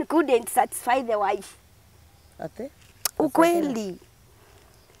this man couldn't satisfy the wife. Ate ukweli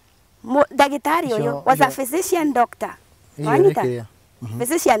dagitari oyo was a physician doctor. Wanita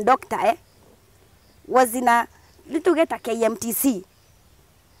physician doctor was in a little get a KMTC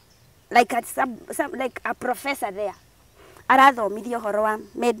like at some like a professor there. Arathomithio horo wa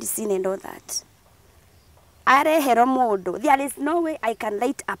medicine and all that. Arehero mundu. There is no way I can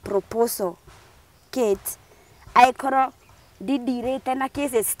write a proposal. Kate, I koro didirete na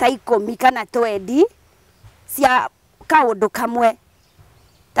cases taikomi kana 20 cia kaundu kamwe.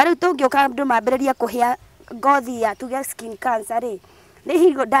 Tariu tungioka andu mambiriria kuhia ngothi ya tuge skin cancer ri Nĩ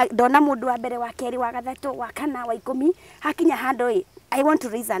hingo ndona mũndũ wa mbere, wa kerĩ, wa gatatũ, wa kana, wa 10 hakinya handũ I want to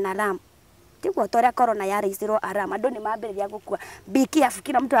raise an alarm. Tiguo toria corona ya raisirwo alarm, andũ nĩ mambĩrĩria gũkua. Be careful,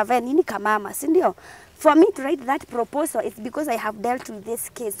 kila mtu avae nini kamama, si ndio? For me to write that proposal, it's because I have dealt with this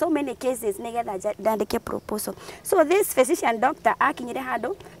case, so many cases, nigetha ndandike proposal. So this physician doctor akinyire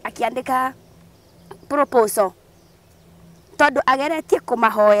handũ akiandika proposal, tondu ageretie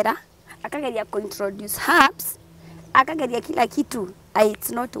kumahoera, akageria introduce herbs, akageria kila kitu,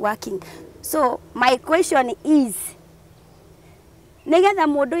 it's not working. So my question is, nigetha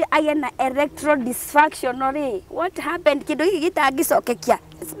mundu age na erectile dysfunction ori, what happened? Kindu giki gitangicokekia,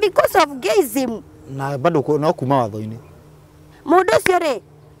 it's because of gayism. Na bado no kuma watho-ini mundu ucio ri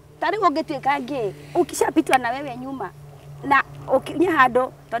tari ungituika ngi ukishapitwa na wewe nyuma na ukinya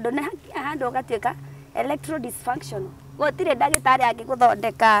handu, tondu ne hakia handu ugatuika erectile dysfunction, gutire ndagitari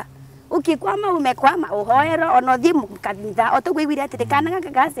angiguthondeka. Ukikwama umekwama, uhoero ona thie kanitha, otugwiguire atiri kana gaka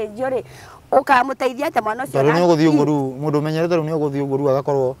gacenjio ri ukamuteithia ate mwana ucio ni uguthii ugoru, mundu menyerete ni uguthii ugoru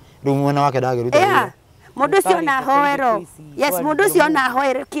agakorwo riu mwena wake ndagiruta. Mundu ucio na hoero, yes, mundu ucio na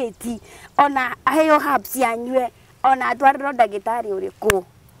hoero kiti, ona aheo herbs yanywe, ona atwariro ndagitari uriku,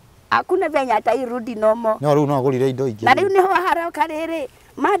 akuna venya atairudi nomo. No riu no agurire indo ingi, na riu niho haroka riri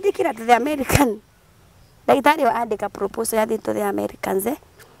mandikira to the American, ndagitari andika proposal ya to the Americans,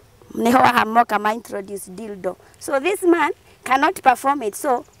 niho hamoka ma introduce dildo. So this man cannot perform it,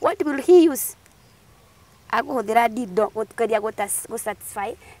 so what will he use? Aguhuthira dildo gutkeria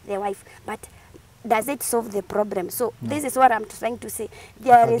satisfy the wife, but does it solve the problem? So no. This is what I'm trying to say.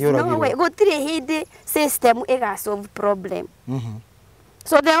 There is no way gutire hindi system ega solve problem.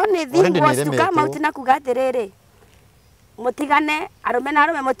 So the only thing was to come out na kugatiriri mutigane, arume na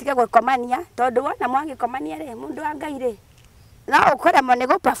arume mutige gukomania, tondu wona mwangikomania ri mundu wa Ngai ri na ukore mo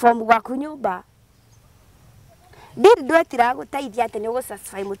nego perform gwaku nyumba. Dildo etiraguteithia ati ni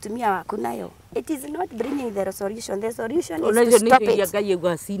gusatisfy mutumia waku nayo. It is not bringing the solution. The solution is to stop it. Ngai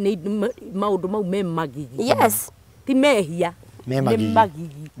gwasi ni maundu mau me magigi. Yes. Ti mehia. Me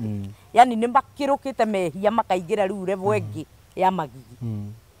magigi. Yani ni makirukite mehia makaingira riu level ingi ya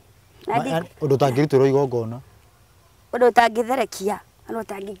magigi. Undu tangirutiro igongona. Undu tangitherekia, no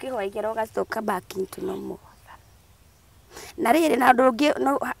tangikihoigera ugacoka back into normal. Na riri na ndungi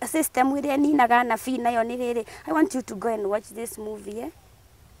no system iria ninaga na fi nayo ni riri. I want you to go and watch this movie,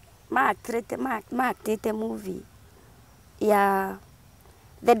 Mark Tete movie. Yeah,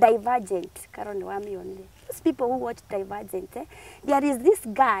 The Divergent. Karoni wa mionire. Those people who watch Divergent, there is this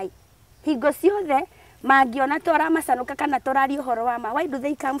guy. He goes yothe magiona tora masanuka kana torari uhoro wa ma. Why do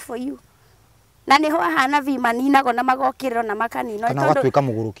they come for you? Na niho hana vi manina go na magokiriro na makanino. Kana watuika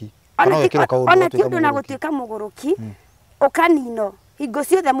muguruki. Ona ti undu na gutuika muguruki. Okanino,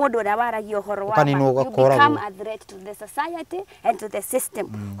 higosio the modo da waragi uhoro wa ma. You become a threat to the society and to the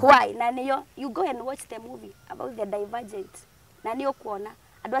system. Why? Na niyo, you go and watch the movie about the Divergent. Na niyo kuona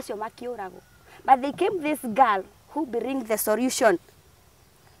andu acio makiurago. But they came this girl who bring the solution.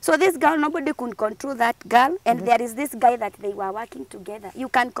 So this girl, nobody could control that girl, and there is this guy that they were working together. You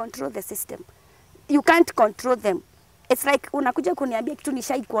can control the system. You can't control them. It's like unakuja kuniambia kitu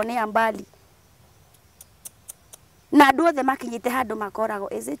nishai kuonea mbali. Na andu othe makinyite handu makorago.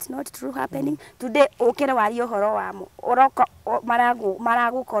 Is it not true happening today? Ukire wari uhoro wamo uroko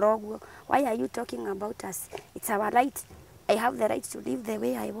maragu koroguo. Why are you talking about us? It's our right. I have the right to live the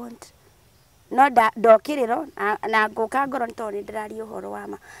way I want. No ndokiriro na nguka ngoro ntoni ndirari uhoro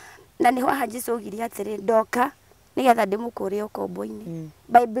wama. Na niho hajiso giria atiri ndoka nigetha ndimukure ukombo-ini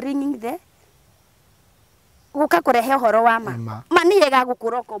by bringing the guka kurehe uhoro wama. Mani yega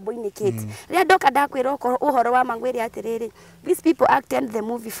gukura ukombo-ini kiti. Ria ndoka ndakwira uhoro wama ngwire atiriri. These people acted the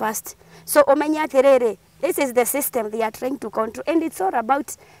movie first. So omenya atiriri, this is the system they are trying to control, and it's all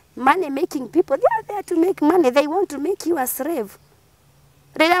about money making people. They are there to make money. They want to make you a slave.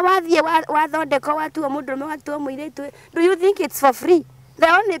 Rira wathie wathondeka watu mundume watu muiretu. Do you think it's for free? The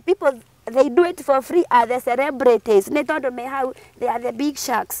only people they do it for free are the celebrities. Ne tondu me how they are the big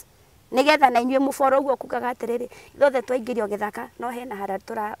sharks. Nigetha na inywe muforo uguo kukaga atiriri thothe twaingirio githaka no hena hara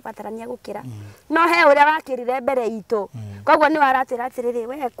turabatarania gukira no he uria wakirire mbere itu koguo ni waratira atiriri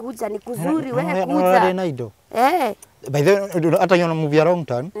we kuja ni kuzuri we kuja na indo by the ata yona movie wrong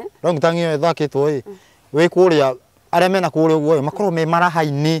turn iyo thakitwo we kuria aria mena kuria uguo makorwo me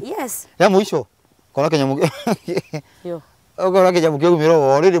marahaini yes ya muico kora kenyamu yo ogora kenyamu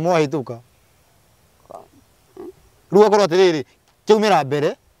kiumiro riri mwahituka ruo korwo atiriri kiumira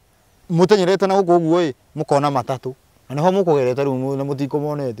mbere mutenyerete na guku uguo mukona matatu na niho mukugerete riu na mutiko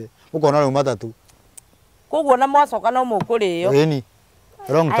monete mukona riu matatu koguo na mwacoka no mukurio eni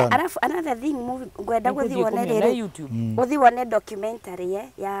Wrong turn. Alafu another thing ngwenda guthi wone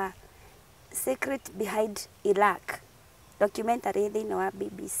documentary ya Secret Behind Iraq. Documentary thiini wa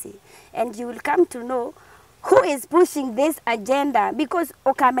BBC, and you will come to know who is pushing this agenda, because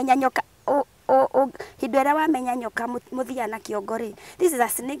ukamenya nyoka hidwera wa menya nyoka muthia na kiongori. This is a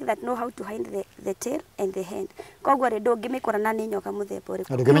snake that know how to hide the tail and the hand. Kogwa redo ngimikorana ni nyoka muthemba uri.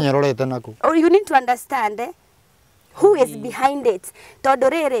 Ndukimenya rorete nako. Or you need to understand who is behind it. Tondu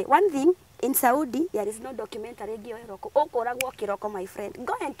riri, one thing in Saudi, there is no documentary ngio iroko. Ukoragwo kiroko, my friend.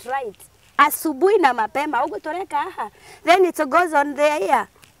 Go and try it. Asubuhi na mapema ugutoreka aha. Then it goes on there here.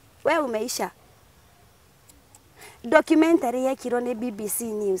 We umeisha. Documentary yekirwo ni BBC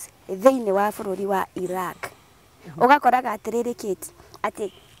News thiini wa bururi wa Iraq. Ugakoraga atiriri kiti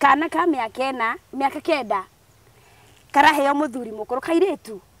ati kana ka miaka kenda karaheo muthuri mukuru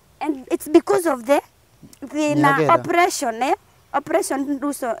kairitu, and it's because of the operation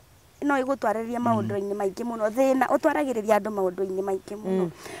Ruso no igutwariria maundu-ini maingi muno thina utwaragiriria andu maundu-ini maingi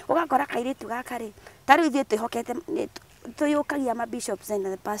muno. Ugakora kairitu gakari tari ithie twihokete tuyukagia ma bishops and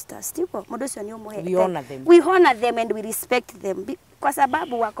the pastors, tipo mundu ucio ni umuhete. We honor them and we respect them kwa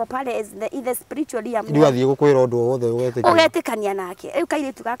sababu wako pale is the spiritual realm. Ndio athie gukwira undu wothe ugetikania nake. Riu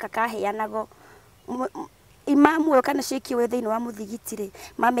kairitu gaka kaheanago imamu yo kana sheki we thiini wa muthigitire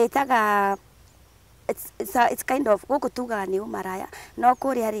mametaga it's kind of guku tugaga ni umaraya no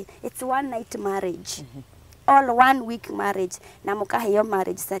kuria ri it's one night marriage. All 1 week marriage na mukaheo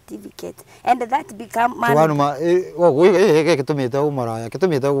marriage certificate, and that become kitumite umaraya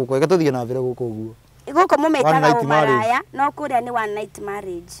kitumite guko gatuthie na mbere guko guo guko mumetaga umaraya no kuria ni 1 night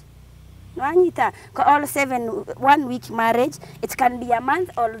marriage. No anyita all 1 week marriage, it can be a month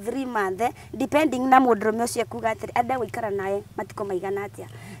or 3 months depending na mudrume ucio kuga atiri ada wikara naye matiko maigana atia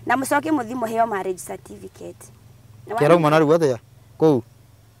na mucoke muthi muheo marriage certificate. Kera umanaru atia kou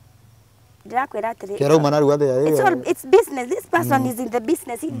ndirakwira atiri kera umanaru atia it's business. This person is in the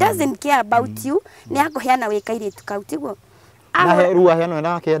business. He doesn't care about you. Ni akuheana wikairitu kautiguo na ruwa heno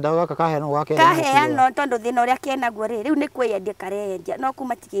na kenda gaka kaheno gwake kaheno tondu thina uria kena guo riu ni kweyendia kareyendia no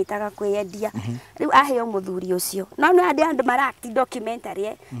kumatigitaga kweyendia. Riu aheo muthuri ucio no no andu maract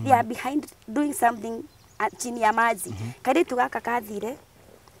documentary they are behind doing something chini ya maji. Kairitu gaka kathire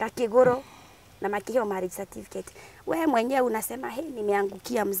kakiguru na makiheo marriage certificate. We mwenyewe unasema he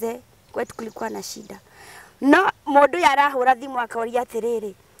nimeangukia mzee, kwetu kulikuwa na shida. No mundu yarahura thimu akaoria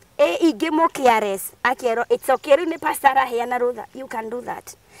atiriri igimo KRS akero it's okay ni pastor aheana rutha, you can do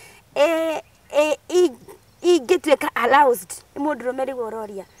that. Igetweka allows mundu romeri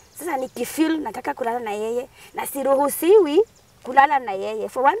gororia sasa nikifeel nataka kulala na yeye na siruhusiwi kulala na yeye.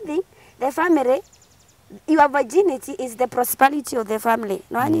 For one thing, the family, your virginity is the prosperity of the family.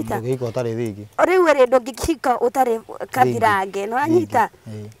 No anyita giko tari thigi ori were ndogikika utari kathirange. No anyita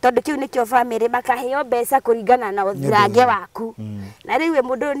tondu kiu nikio family makaheo mbeca kuringana na uthirange waku. Na riwe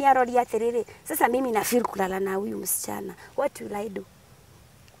mundu ni aroria atiriri sasa mimi na feel kulala na huyu msichana, what will I do?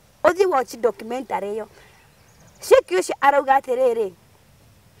 Othi watch documentary yo sheki ucio arauga atiriri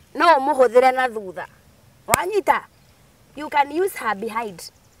no muhuthire na thutha. Wanyita you can use her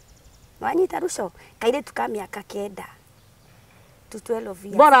behind. Wanyita Ruco kairitu ka miaka kenda to 12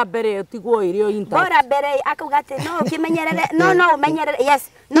 years. Bora mbere tigwo irio internet. Bora mbere akauga ati no kimenyerere no umenyerere yes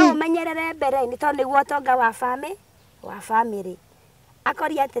no umenyerere mbere ni tondu niguo tonga wa family.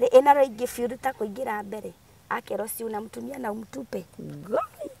 Akoria atiri ina ro ingi fiuru ta kuingira mbere akero ciuna mtumia na umtupe.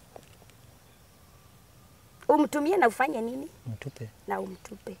 Umtumie na ufanye nini? Mtupe. Na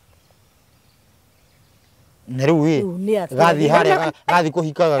umtupe. Neru gathi haria gathi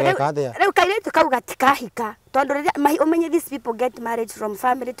kuhikaga geka atia riu kairitu kauga tikahika tondu umenye these people get married from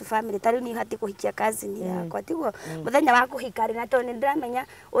family to family. Tari ni hati kuhikia kazi ni yakwa tiguo muthenya wa kuhika ri na tondu ndiramenya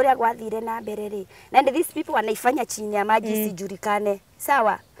uria gwathire na mbere ri na these people wanaifanya chini ya maji sijulikane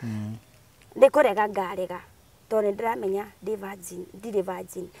sawa. Ndikurega ngarega tondu ndiramenya ndi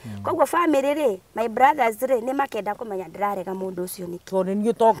virgin. Koguo family ri my brothers ri ni makenda kumenya ndirarega mundu ucio niki tondu ni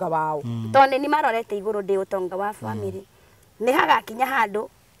utonga wao tondu ni marorete iguru ndi utonga wa family. Ni hagakinya handu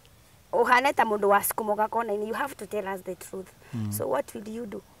uhaneta mundu wa sikumoga kona, you have to tell us the truth. So what will you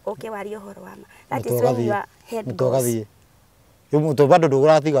do? Okay, wari uhoro wama. That is when your head goes. Muto bado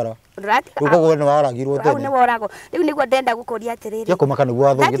nduguratigara uko ni waragirwo tene ni warago riu niguo ndenda gukuria atiriri ya kumaka niguo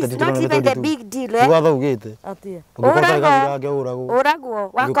athugite nditiro not the big deal niguo athugite atia uragwo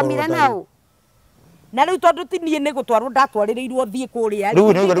wakomire nau na riu tondu tinie ni gutwarwo ndatwaririrwo thie kuria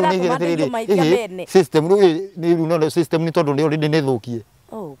riu ni atiriri system ni tondu ni already ni thukie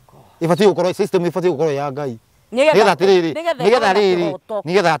ifati ukorwo system ifati ukorwo ya Ngai nigetha atiriri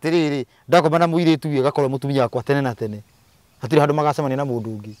nigetha atiriri ndakomana muiritu gakorwo mutumia akwa tene na tene hatiri handu magacemania na mundu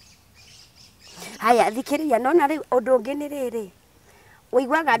ungi haya thikiriria nona riu undu ungi ni riri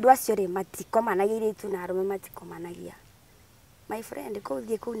uiguaga andu acio ri matikomanagia iritu na arume matikomanagia my friend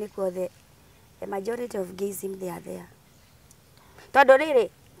kuthie kuu ni kuothe the majority of gaysism they are there tondu riri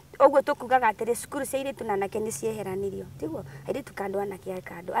uguo tukugaga atiri cukuru cia iritu na anake ni cieheranirio tiguo iritu kandu anake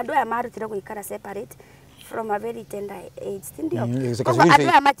kandu andu aya marutire guikara separate from a very tender age ndio andu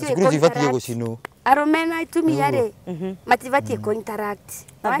aya matibatie gucino arume na atumia ri matibatie ku interact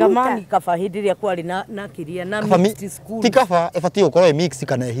Gamani kaba hindi iria kwari na kiria na mixed school ti kaba ibatie gukorwo e mix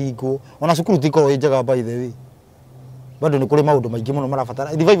kana hingo ona cukuru tikorwo njega by the way bado ni kuri maundu maingi muno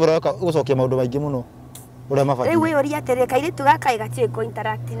marabatara revival yoka gucokia maundu maingi muno uria mabatie riu we uria atiriri kairitu gaka igatie ku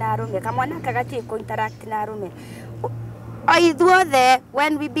interact na arume kamwana kagatie ku interact na arume wothe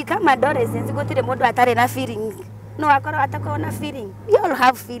when we become adolescents gutire mundu atari na feelings no akorwo atakorwo na feeling we all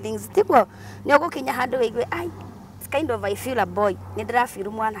have feelings tiguo ni ugukinya handu wigue ai kind of I feel a boy ni ndira feel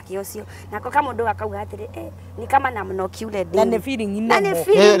mwana kiosio nako kama mundu akauga atiri ni kama na mno kiule na ne feeling ino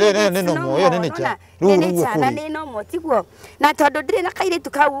no yo ni cha na ni no tiguo na tondu ndire na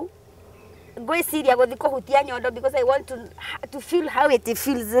kairitu kau ngwiciria guthi kuhutia nyondo because I want to feel how it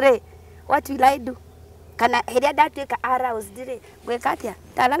feels re what will I do kana heria ndatuika aroused re gweka atia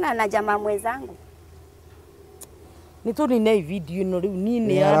talala na jamaa mwenzangu ni tu ni video no riu ni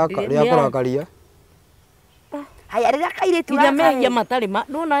ni akorakaria haya rira kairitu ya mehia matari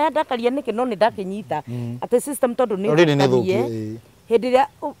no na ndakaria niki no ni ndakinyita ate system tondu ni thukie hindi ria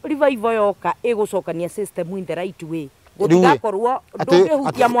revival yoka igucokania system in the right way gutigakorwo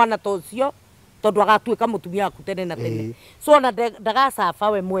ndungihutia mwana tocio tondu agatuika mutumia aku tene na tene so na ndagacafa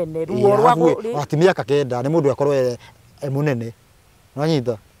we mwene ruo rwago atimia kakenda ni mundu akorwo e munene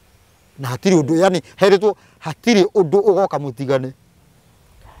nwanyita na hatiri undu yani heritwo hatiri undu ugoka mutigane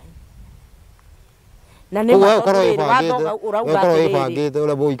na ni makorwo ibangite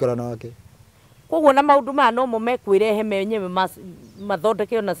uria muikara nake koguo na maundu ma no mekwirehe menyewe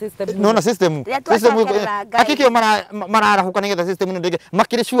mathondeke na system no na system akikio mararahuka nigetha system ndege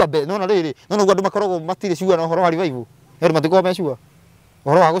makiri sure be no na riri no no andu makoragwo matire sure na horo wa revival heru matiko me sure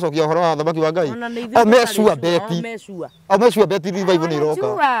horo wa gucokia horo wa thamaki wa ngai au me sure beti revival ni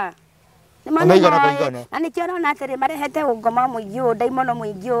roka na nikio rona atiri marehete ungoma muingi ndaimono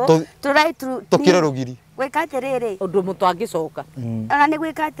muingi turai tukire rugiri gwika atiriri undu mutu angicoka ona ni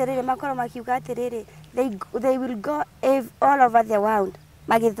gwika atiriri makoro makiuga atiriri they will go all over the world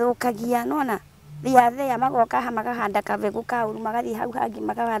magithukagia nona thia magoka ha magahanda kabegu kauru magathi hau hangi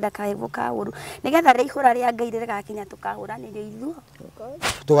makahanda kabegu kauru nigetha reihura ria ngai rigakinya tukahura ni ithuo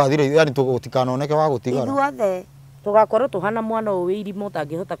tugathire yani tutikanoneke wa gutigara ithuothe tugakorwo tuhana mwana uyu irimo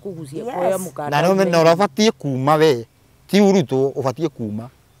tangihota kugucia koya mukana na no urabatie kuma we ti uruto ubatie kuma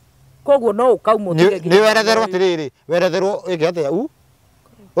koguo no ukaumo ni weretherwo atiriri weretherwo eke atia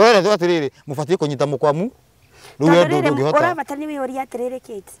weretherwo atiriri mubatie kunyita mukwamu riu ndu ndungihota urabata ni wiuria atiriri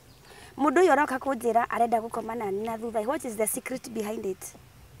Kate mundu uyu roka kunjira arenda gukomana na thutha what is the secret behind it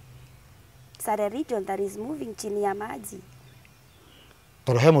it's a religion that is moving chini ya maji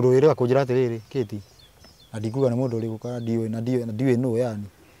torohe mundu wira kunjira atiriri Kate adikuga na mundu uri gukara ndiwe no yani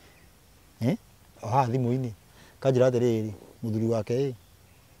thimu-ini kanjira atiriri muthuri wake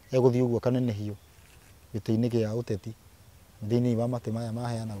eguthii uguo kanenehio giti-ini kia uteti thiini wa mate maya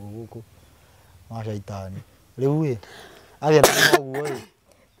maheana guku ma shaitani riu athia na uguo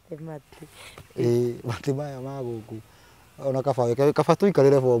mate maya ma guku ona kaba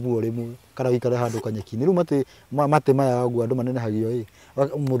tuikarire bobu rimwe kana wikare handu kanyeki-ini riu mate maya uguo andu manenehagio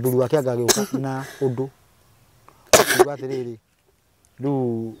muthuri wake angagiuka na undu kiuga atiriri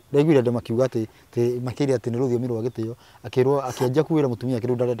riu ndaiguire andu makiuga ati makiri ati ni ruthiomi rwa gitio akirwo akianjia kuwira mutumia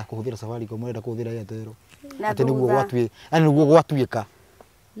akiru ndarenda kuhuthira Safaricom arenda kuhuthira Airtel ati niguo gwatui yani niguo gwatuika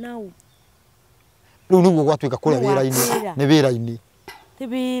nau riu niguo gwatuika kuria wira-ini ni wira-ini ti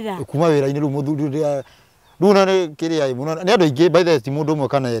wira kuma wira-ini riu muthuri riu na ni kiria muno ni andu aingi by the way mundu umwe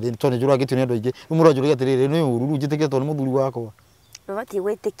kana eri toni njura gitio ni andu aingi muronjo ri atiriri ni uru riu njitike toni muthuri wakwa ndubati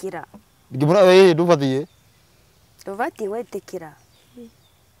gwitikira ngimura ndubati gwitikira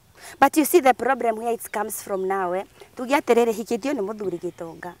but you see the problem where it comes from now tugi atiriri hikitio ni muthuri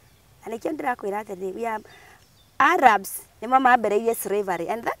gitonga na nikio ndirakwira atiriri we are Arabs ni mama abereirie slavery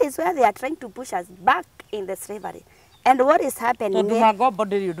and that is where they are trying to push us back in the slavery and what is happening tondu magombo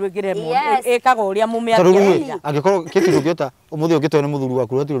ndiri ndwigire mu ikaga uria mumiathia angikorwo kiti ndungihota umuthi ugitwa ni muthuri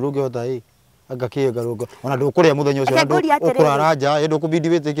waku rati ndungihota agakienga rungo ona ndukuria muthenya ucio ukurara nja ndukubindi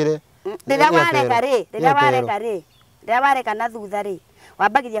witikire rira wareka na thutha ri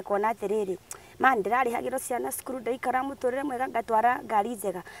wambagiria kuona atiriri man ndirarihagirwo ciana cukuru ndaikara muturire mwega ngatwara ngari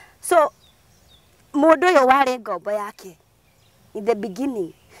njega so mundu uyu wari ngombo yake in the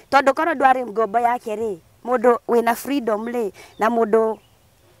beginning tondu korwo ndwari ngombo yake ri mundu wina freedom ri na mundu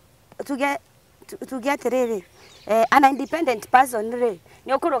tuge atiriri an independent person ri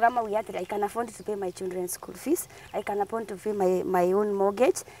ni ukurugama wi atiri I can afford to pay my children's school fees, I can afford to pay my own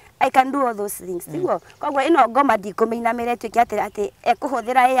mortgage, I can do all those things tiguo kogwo ino ngoma ndikuminamire tuke ati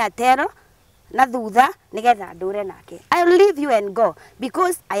ekuhuthira Airtel na thutha nigetha ndure nake. I'll leave you and go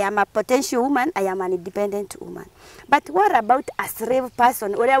because I am a potential woman, I am an independent woman. But what about a slave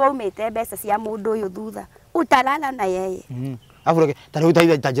person uria waumite mbeca cia mundu uyu thutha utalala na yeye afureke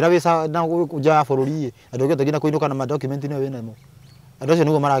tari tajira wesa na kuja bururi andu gete gina kuinuka na document ni wena mo andu cio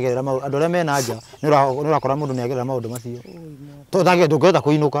niguo maragerera andu aria mena nja ni urakora mundu ni agerera maundu macio to tage ndungeta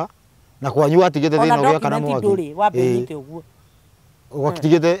kuinuka na kwanyu atigete thina ugia kana mwaki wambite uguo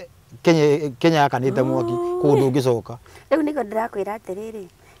wakitigete Kenya yakanite mwaki kundu ungicoka riu niko ndirakwira atiriri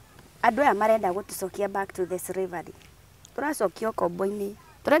andu aya marenda gutucokia back to the slavery turacokio kombo-ini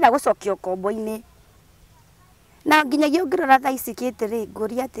turenda gucokio kombo-ini na nginyagia ngirora thaa ici kitiri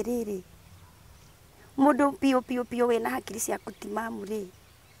nguria atiriri mundu pio wina hakiri cia kutimamu ri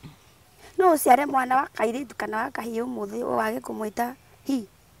no uciare mwana wa kairitu kana wa kahii umuthi wage kumwita hi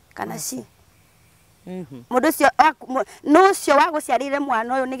kana ci mundu ucio no ucio wa guciarire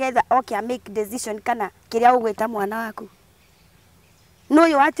mwana uyu nigetha oke a make decision kana kiria ugwita mwana waku no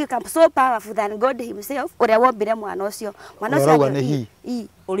you want to come so powerful than God himself uria wombire mwana ucio ni hi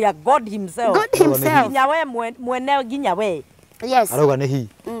uria God himself ginya we mwene ginya we yes arauga ni hi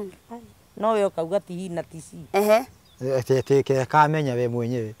no we ukauga ti hi na ti ci ke kamenya we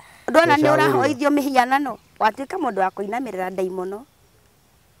mwenyewe ndona ni urahoithio mihianano watuika mundu wa kuinamirira ndaimono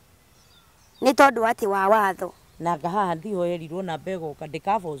ni tondu ati wa watho na ngahaha ndihoerirwo na mbegu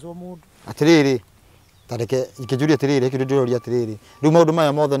kandikabocwo mundu atiriri tareke ikijuria atiriri kijuria atiriri riu maundu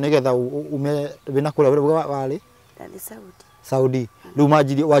maya mothe nigetha ume wina kuria wari Saudi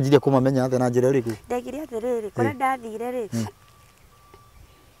riu wajirie kumamenya athe na njira iriku ndegire atiriri kuria ndathire ri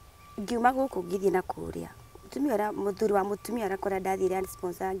ngiuma guku ngithie na kuria muthuri wa mutumia ara kuria ndathire and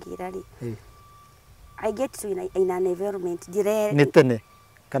sponsor ngira ri I get to in an environment dire ni tene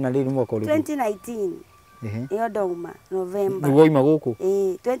kana riri mwaka uriku 2019 iyo ndauma November niguo ima guku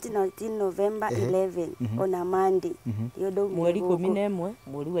 2019 November 11 on a Monday iyo ndauma mweri 11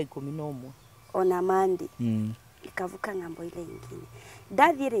 mweri wa 11 on a Monday ikavuka ngambo ile ingine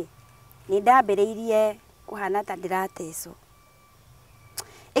ndathire ni ndambiriirie kuhana ta ndirateso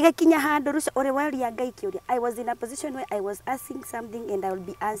igakinya handu rucio uri waria ngai kiuria I was in a position where I was asking something and I will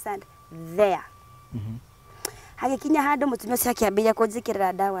be answered there hagikinya handu mutumia ucio akiambia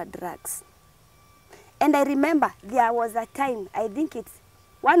kunjikirira dawa drugs. And I remember there was a time, I think it's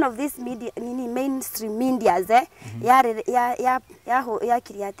one of these media, mainstream medias, ya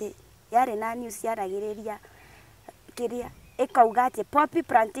kiriate, yare na news yaragiriria kiria ikauga ati poppy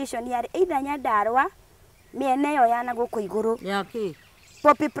plantation yare either Nyandarua miene yo yana guku iguru yaki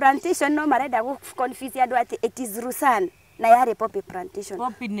poppy plantation no marenda gu confuse andu ati it is Rusan na yare poppy plantation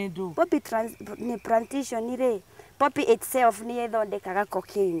poppy ni plantation ire poppy itself ni ithondekaga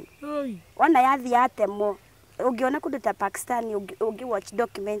cocaine ona yathi atemo ungiona kundu ta Pakistan ungi watch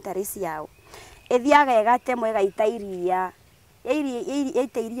documentaries yao ithiaga igatemo igaita iria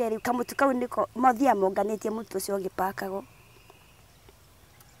iria ri kamutu kau niko mothia monganitie mutu ucio ngipakago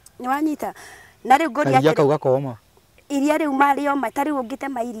ni wanyita na riu ngoria ati kauga koma iria riu mario matari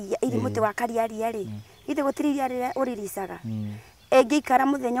ungitema iria iri mutu wa kariaria ri ithe gutiriria ri uriricaga ngikara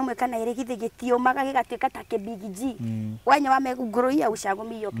muthenya umwe kana iri githe gitiumaga gigatuika ta big G wanya wamegungũrũia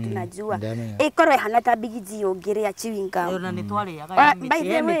ucagumi yo tunajua ikorwe hana ta big G ungiria chewing gum ona ni twariaga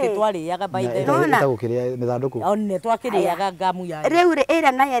miti twariaga by the way itagukiria mithanduku ona twakiriaga gamu ya riu ri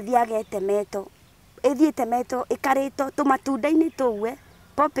ira naye thiaga etemeto ithiete meto ikarito tumatunda-ini tuwe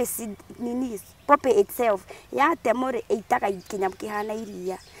poppy ninis poppy itself yatemore itaga ikinya kihana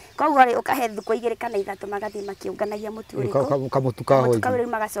iria koguo ri ukahe thuko igiri kana ithatu magathi makiunganagia mutu uri kamutuka hoi kauri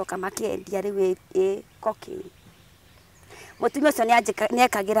magacoka makiendia riu cocaine mutumia ucio ni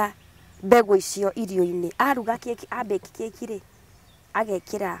ekagira mbegu icio irio-ini aruga keki abeki keki ri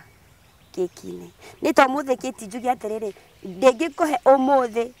agekira keki-ini ni to muthi kiti njugi atiriri ndingikuhe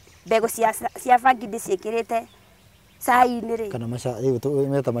umuthi mbegu cia bangi ndiciikirite cai-ini ri kana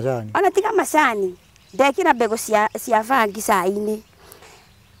meta macani ona tiga macani ndekira mbegu cia bangi cai-ini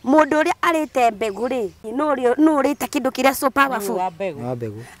mundu uria arite mbegu ri no urite kindu kiria so powerful wa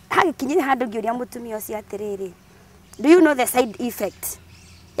mbegu hagikinyire handu ngiuria mutumia ucio atiriri do you know the side effect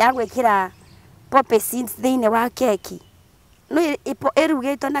ya gwikira poppy seeds thiine wa keki no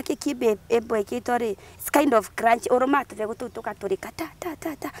irugitwo na keki ibwekitwo ri it's kind of crunch uruma tuve gututuka turika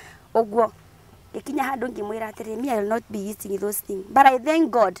ta uguo Gikinya handu ngimwira atiri, me I will not be eating those things. But I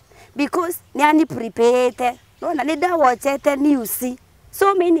thank God because niani prepared. No na nida watchete news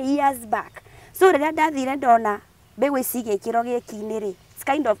so many years back. So rĩrĩa ndathire ndona mbegu ici gĩkĩro gĩkinĩ-rĩ, it's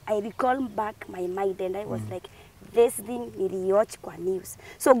kind of I recall back my mind and I was like, this thing niliwatch kwa news.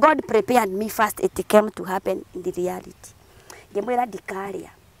 So God prepared me first, it came to happen in the reality. Ngĩmwĩra ndikaria.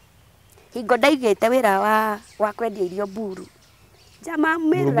 Hingo ndaigĩte wĩra wa kwendia irio Buru. Jamaa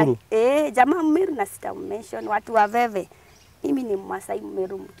Meru, jamaa Meru na sita mention watu wa Veve. Mimi ni Masai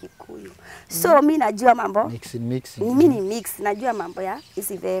Meru Mkikuyu. So mimi najua mambo. Mixing. Mimi ni mix, najua mambo ya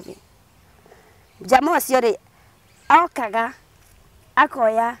hizi Veve. Jamaa wasiore okaga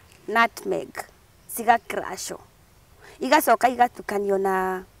akoya nutmeg siga crusho. Igacoka igatukanio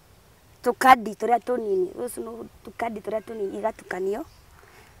na tukadi turia tunini. Ucio no tukadi turia tunini igatukanio.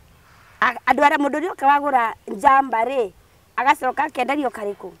 Andu ara mundu rioka wagura njamba ri agacoka kenderio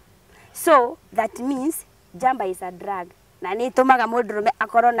kariku. So that means jamba is a drug. Na ni tumaga mundurume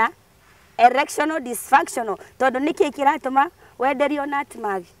akorwo na erectional dysfunctional. Tondu niki kiratuma wenderio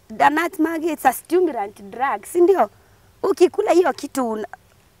nutmeg. The nutmeg is a stimulant drug, si ndio? Ukikula hiyo kitu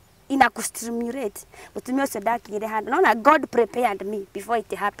inakustimulate. Mutumia ucio ndakinyire handu. Naona God prepared me before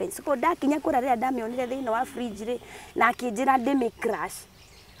it happens. So ndakinya kura rĩrĩa ndamĩonire thĩinĩ wa fridge ri na akĩnjĩra ndĩmĩ crash.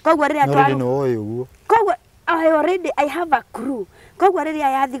 Koguo rĩrĩa twaru. Koguo I have a crew. Koguo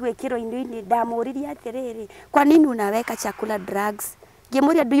rĩrĩa yathi gwĩkĩrwo indo-inĩ ndamũririe atĩrĩrĩ, kwa nini unaweka chakula drugs?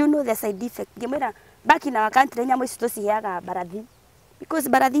 Ngĩmũria, do you know the side effect? Ngĩmwĩra back in our country nyamũ ici tũciheaga barathi. Because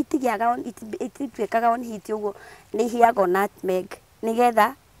barathi itigiaga itituĩkaga on hit ũguo nĩ iheagwo nutmeg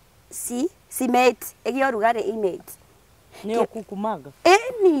nĩgetha mate ĩgĩe ũrugarĩ imate. Nĩyo kukumanga?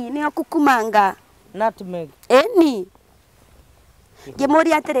 Ĩni, nĩyo kukumanga. Nutmeg? Ĩni.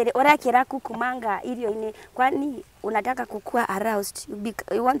 Ngĩmũria atĩrĩrĩ, ũrekĩra kukumanga irio-inĩ, kwani unataka kukua aroused?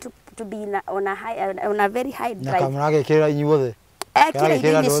 You want to be on a very high drive. Nakamũragĩkĩrĩra inyuothe? Ekĩra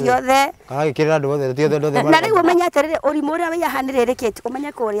irio-inĩ ciothe. Karagĩkĩrĩra andũ othe, ti othe othe. Na rĩu ũmenye atĩrĩrĩ, ũrimũ ũrĩa wĩyahanĩrĩrĩkĩte,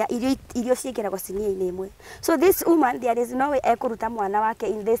 ũmenye kũrĩa irio ciĩkĩragwo sinia-inĩ ĩmwe. So this woman, there is no way ekũruta mwana wake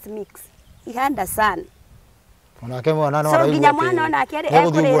in this mix. He had a son. Onake mwana no araigua. So nginya mwana onake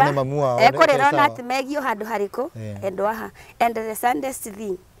ekũrĩra nutmegio handũ harĩkũ endwo haha. And the saddest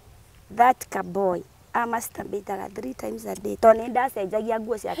thing, that boy amasturbataga 3 times a day. Tondũ nĩ ndacenjagia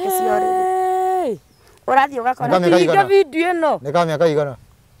nguo ciake ciorĩrĩ. Ũrathiĩ ũgakora ndio video ĩno. Nĩ ka mĩaka igana?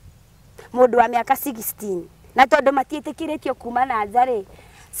 Mũndũ wa mĩaka 16. Na tondũ matiĩtĩkĩrĩtio kuma na nja rĩ,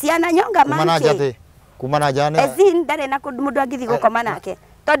 ciana nyonga manke. Kuma na nja atĩ? Kuma na nja nĩ? Ezin ndarĩ na mũndũ angĩthiĩ gũkoma nake.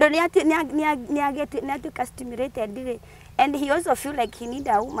 Tondu ni atuĩka stimulated ri, and he also feel like he need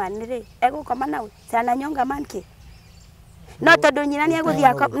a woman ri, egũkoma nawe ciana nyonga manke. No tondu nyina ni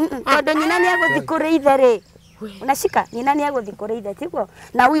egũthiĩ tondu nyina ni egũthiĩ kũrĩithe ri, unashika nyina ni egũthiĩ kũrĩithe tiguo,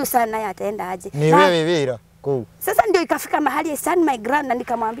 na huyu sana yataenda aje? Ni wewe wira kuu. Sasa ndio ikafika mahali I stand my ground na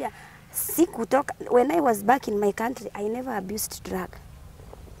nikamwambia sikutoka. When I was back in my country I never abused drug.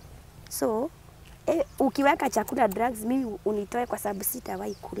 So ukiweka chakula drugs mimi unitoe kwa sababu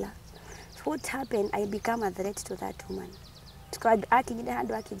sitawahi kula. What happened? I become a threat to that woman. Akinyida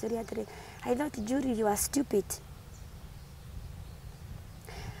handu akijuri atire, I thought Jury you are stupid.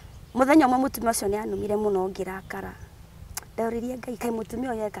 Muthenya umwe mutumia ucio ni anumire muno ngirakara. Ndauririe Ngai kai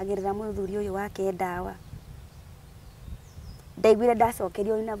mutumia uyu ekagirira muthuri uyu wake ndawa. Ndaiguire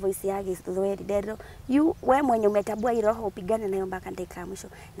ndacokerio na voice ya Gĩthweri ndero, you we mwenye umetambua iroho upigane nayo mpaka dakika ya mwisho.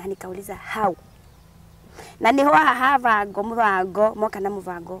 Na nikauliza how? Na niho havango muvango moka na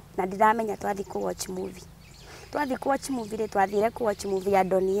muvango na ndiramenya twathi ku watch movie. Twathi ku watch movie ri twathire ku watch movie ya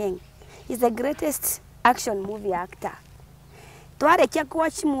Donnie Yen. He's the greatest action movie actor. Twarekia ku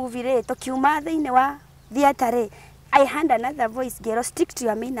watch movie ri tukiuma thĩinĩ wa theater ri, I heard another voice, girl, stick to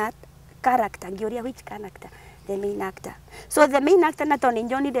your main character. Ngĩũria which character? The main actor. So the main actor not only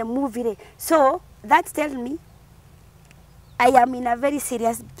enjoyed the movie ri. So that tells me I am in a very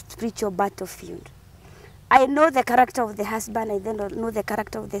serious spiritual battlefield. I know the character of the husband, I then know the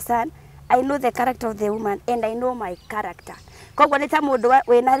character of the son, I know the character of the woman, and I know my character. Koguo nĩ ta mũndũ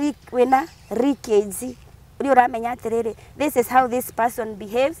wĩna leakage, ũrĩa ũramenya atĩrĩrĩ, this is how this person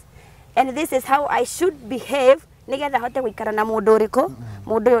behaves, and this is how I should behave, nĩgetha hote gũikara na mũndũ ũrĩkũ,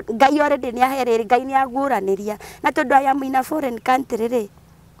 mũndũ ũyũ. Ngai already nĩ aherĩrĩ, Ngai nĩ aguũranĩria. Na tondũ I am in a foreign country rĩ,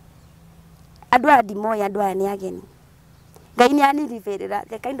 andũ aya ndimoĩ, andũ aya nĩ ageni. Ngai nĩ aniriverera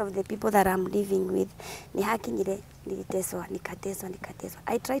the kind of the people that I'm living with. Ni hakinyire niliteswa nikateswa.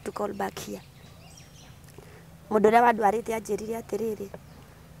 I try to call back here. Mũndũ ũrĩa wandwarĩte anjĩrire atĩrĩrĩ,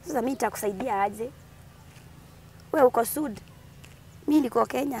 sasa mimi nitakusaidia aje? Wewe uko Sud, mimi niko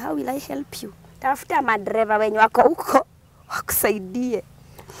Kenya, how will I help you? Tafuta madereva wenye wako huko wakusaidie.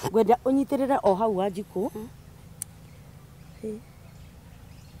 Gwenda unyitirira o hau Wanjiku.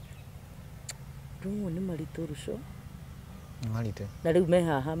 Ndungu ni maritu Rusho. Marite. Na riu me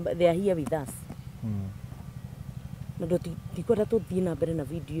haha, they are here with us. Na ndo tikwenda tuthii na mbere na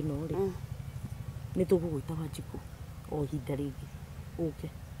video ino ri. Ni tugugwita Wanjiku o hinda ringi. Uke.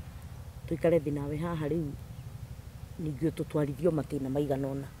 Tuikare thi nawe haha riu. Ningĩ tutwarithio matina maigana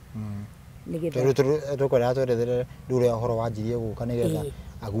ona. Nigetha tukwenda twerethere ndure horo wanjirie guka nigetha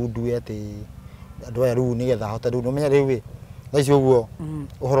agundue ati andu aya riu nigetha hote riu umenya riu wi thaici uguo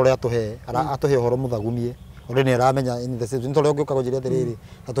uhoro ria atuhe uhoro muthagumie already aramenya in the same ntore ungiuka kunjiria atiriri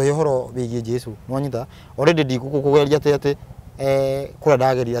atuhe uhoro wigie Jesu nwanyita already ndikukugeria ati kura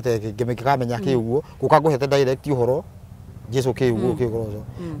ndageria ati ngikamenya ki uguo guka nguhete direct uhoro Jesu ki uguo ki gorozo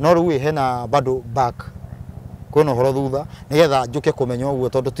no riu hena bado back kwena horo thutha nigetha njuke kumenya uguo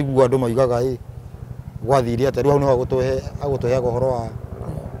tondu tiguo andu maigaga gwathiria ati riu hau niho agutuhe horo wa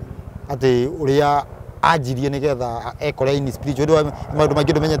ati uria anjirie nigetha ekore in spiritual maundu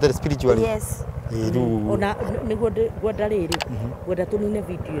maingi ndumenyete spiritually. Yes. Ona niguo gwenda riri gwenda tunine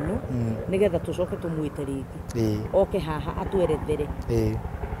video ino nigetha tucoke tumwite ringi oke haha atwerethere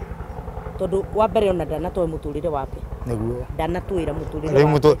tondu wa mbere ona ndanatoe muturire wake niguo ndanatwira muturire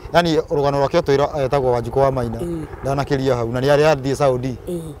wake yani urugano rwake utwira etagwo Wanjiku wa Maina ndanakiria hau na ni ari athie Saudi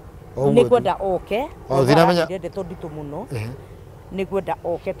ni gwenda oke thinamenya ndende tonditu muno ni gwenda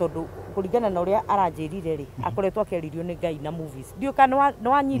oke tondu kuringana na uria aranjirire ri akoretwo akeririo ni Ngai na movies ndio kana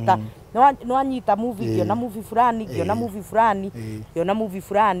no anyita movie ndio na movie fulani ndio na movie fulani ndio na movie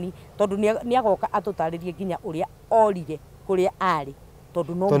fulani tondu ni agoka atutaririe nginya uria orire kuria ari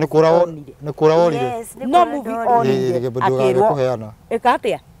tondu no ni kura orire no movie orire akirwo kuheana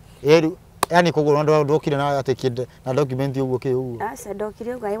ekatia yani kugura ndokire na ati kid na document uguo ki uguo asa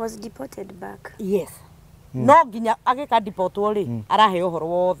dokire I was deported back. Yes. No nginya agika depotwo ri arahe uhoro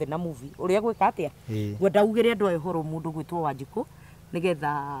wothe na movie uria gwika atia gwenda ugire andu uhoro mundu gwitwo Wanjiku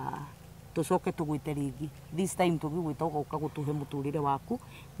nigetha tucoke tugwite ringi this time tugigwita ugoka gutuhe muturire waku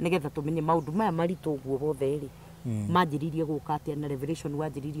nigetha tumenye maundu maya maritu guo wothe ri manjiririe guka atia na revelation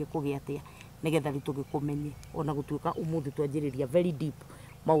wanjiririe kugia atia nigetha ritugikumenye ona gutuika umuthi twanjiriria very deep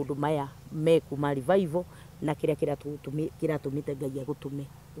maundu maya meku ma revival na kiria kiratumite Ngai agutume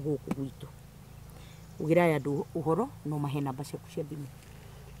guku gwitu ugira andu uhoro no mahe namba ciaku cia thimu.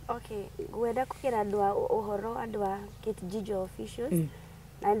 Okay, gwenda kugira andu uhoro andu a Kate Jijo officials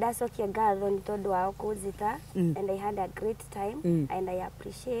na ndacokia ngatho ni tondu wa kuzita and I had a great time and I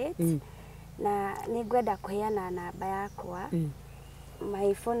appreciate na ni gwenda kuheana namba yakwa.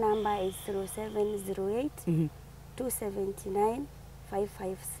 My phone number is 0708 279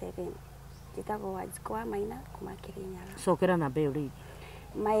 557. Jitagwo Wanjiku wa Maina kuma Kirinyaga. Cokera namba iyo ringi.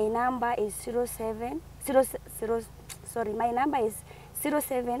 My number is 0708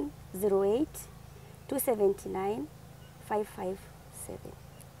 279 557.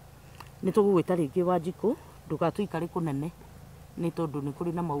 Ni tugwita ringi Wanjiku ndugatuikare kunene ni tondu ni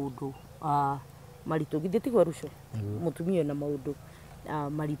kuri na maundu maritu githitigo Rusho mutumia na maundu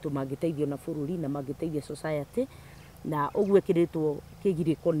maritu mangiteithio na bururi na mangiteithia society na uguo kiritwo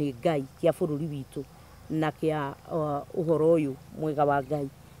kigiriko ni Ngai kia bururi witu na kia uhoro uyu mwega wa Ngai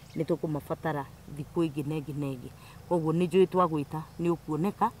ni tukumabatara thiku ingi nengi koguo ni njui twagwita ni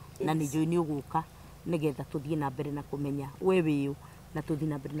ukuoneka na ni njui ni uguka nigetha tuthie na mbere na kumenya we wiu na tuthie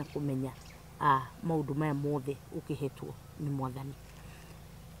na mbere na kumenya maundu maya mothe ukihetwo ni Mwathani.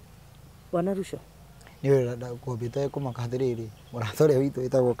 Bwana Rusho ni kumbite kumakathiriri muratore witu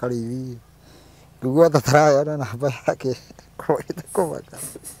itagwo Karithi Rugo tataraya na namba yake kwita kumaka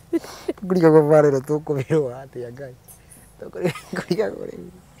nguriga kubarira tukumirwa atia Ngai nguriga gore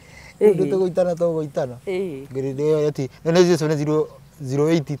ndu tugoitana ngirinde yo ati nene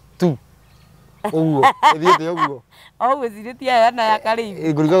 082 uguo ithiete uguo au ziritia yana ya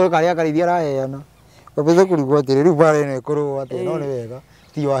Karithi nguriga karia Karithi araheana babethe kurigwo atiri riu bare ne kurwo ati no ni wega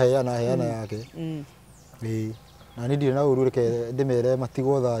ti waheana yake na ni ndire na urureke ndimere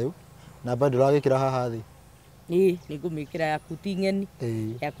matigwo thayu na bado ragikira haha thi ni ngumikira yaku ti ngeni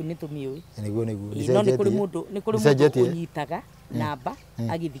yaku ni tumiui niguo no ni kuri mundu unyitaga namba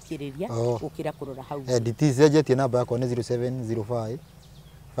agithikiriria ukira kurora hau DT sejetie namba yakwa ni 0705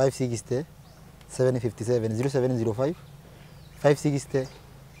 560 757 0705 560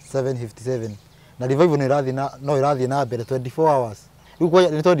 757 na revival ni irathi no irathi na mbere 24 hours riu kwa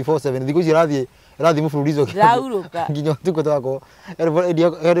ni 24/7 thiku irathi mufululizo rauruka nginya tuko twako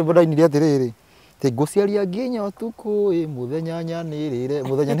everybody ni atiriri te guciaria nginya tuko muthenya nyanirire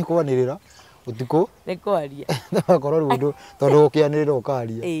muthenya ni kwanirira Utiko? Nĩ kwaria. Korwo rĩu tondũ ũkĩanĩrĩra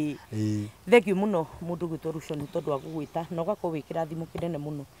ũkaria. Thengiũ mũno mũndũ gwĩtwo Rushoni tondũ wa gũgwĩta na ũgakorwo wĩ kĩrathimo kĩnene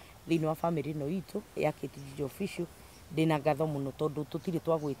mũno thĩinĩ wa bamĩrĩ ĩno itũ ya Kĩtijiji Official. Ndĩna ngatho mũno tondũ tũtirĩ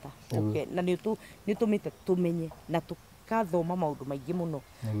twagwĩta. Na nĩ ũtũmĩte tũmenye na tũkathoma maũndũ maingĩ mũno.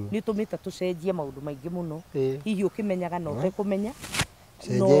 Nĩ ũtũmĩte tũcenjie maũndũ maingĩ mũno. Hihi ũkĩmenyaga na ũtekũmenya.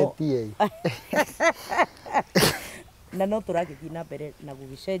 Cenjetie. Na no tũragĩthiĩ na mbere na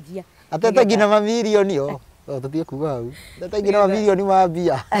gũgĩcenjia. Atete nginya mamirioni o. Tũtige kuga hau. Atete nginya mamirioni ma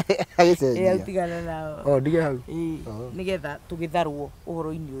mbia. Agĩcenjia. Ũtigana nao. Ndige hau. Nĩgetha tũgĩtharwo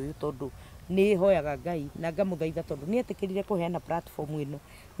ũhoro-inĩ ũyũ tondũ nĩ hoyaga Ngai na ngamũthaitha tondũ nĩ etĩkĩrire kũheana platform ĩno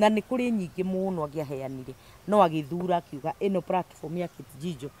na nĩ kũrĩ nyingĩ mũno angĩaheanire no agĩthura akiuga ĩno platform ya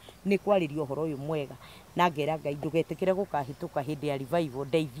Kĩtijiji nĩ kwarĩria ũhoro ũyũ mwega na ngera Ngai ndũgetĩkĩre gũkahĩtũka hĩndĩ ya revival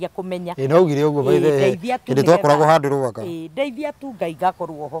ndeithia kũmenya no ugire ũguo baithe hĩndĩ twakoragwo handũ rwaka ndeithia tu Ngai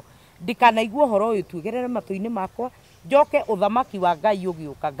ngakorwo ho ndikanaigua ũhoro ũyũ tugerere matũ-inĩ makwa njoke uthamaki wa Ngai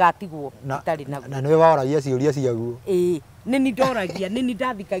ũgĩũka ngatigwo itarĩ naguo na nĩwe waoragia ciũria ciaguo nini ndoragia nini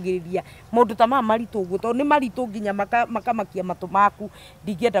ndathikagĩrĩria maũndũ ta maya maritũ ũguo tondũ nĩ maritũ nginya makamakia matũ maku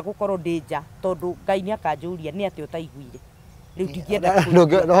ndingĩenda gũkorwo ndĩ nja tondũ Ngai nĩ akanjũria nĩ atĩ ũtaiguire rĩu ndingĩenda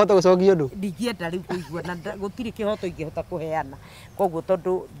no hote gũcokia ũndũ ndingĩenda rĩu kũigua na gũtirĩ kĩhoto ingĩhota kũheana koguo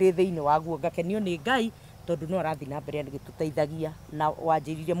tondũ ndĩ thĩinĩ waguo ngakenio nĩ Ngai tondũ no arathiĩ na mbere gĩtũteithagia na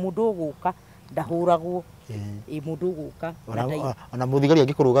wanjĩrire mũndũ ũgũka ndahũragwo mũndũ ũgũka ona mũthigari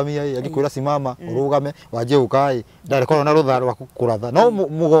angĩkũrũgamia angĩkwĩra simama ũrũgame wanjie ũkaĩ ndarĩ korwo na rũtha rwa kũratha no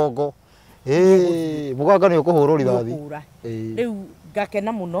mũgongo mũgongo nĩ ũkũhũrwo rithathi rĩu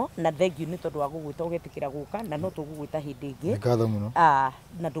ngakena mũno na thengiũ nĩ tondũ wa gũgwĩta ũgetĩkĩra gũka na no tũgũgwĩta hĩndĩ ĩngĩ ngatho mũno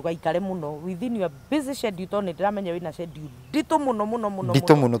na ndũgaikare mũno within your busy schedule tondũ nĩ ndĩramenya wĩna schedule nditũ mũno mũno mũno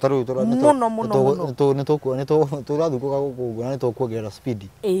nditũ mũno tarĩu mũno mũno tũrathukũka gũkũ na nĩ tũkuongerera speed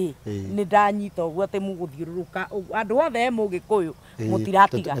nĩ ndanyita ũguo atĩ mũgũthiũrũrũka andũ othe Mũgĩkũyũ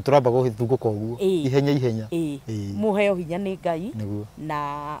mũtiratiga nĩ tũramba gũthukũka ũguo ihenya ihenya mũheo hinya nĩ Ngai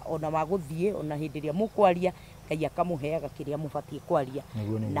na ona wagũthiĩ ona hĩndĩ ĩrĩa mũkwaria Ngai akamũheaga kĩrĩa mũbatiĩ kwaria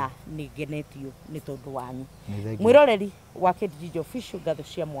na nĩ ngenetio nĩ tondũ wanyu mwĩroreri wa Kĩtijiji Official ngatho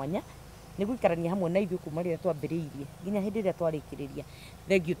cia mwanya nĩ gũikarania hamwe na ithuĩ kuma rĩrĩa twambĩrĩirie nginya hĩndĩ ĩrĩa twarĩkĩrĩria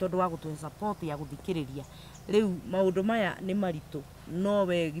thengiũ tondũ wa gũtũhe support ya gũthikĩrĩria rĩu maũndũ maya nĩ maritũ no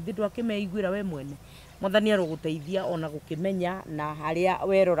we githĩ ndwakĩmeiguĩra we mwene Mwathani arogũteithia ona gũkĩmenya na harĩa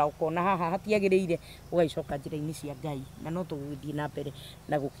werora ũkona haha hatiagĩrĩire ũgaicoka njĩra-inĩ cia Ngai na no tũgũthiĩ na mbere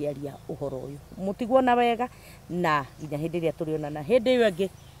na gũkĩaria ũhoro ũyũ mũtigwo na wega na nginya hĩndĩ ĩrĩa tũrĩonana hĩndĩ ĩyo ĩngĩ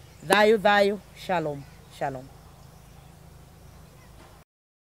thayũ shalom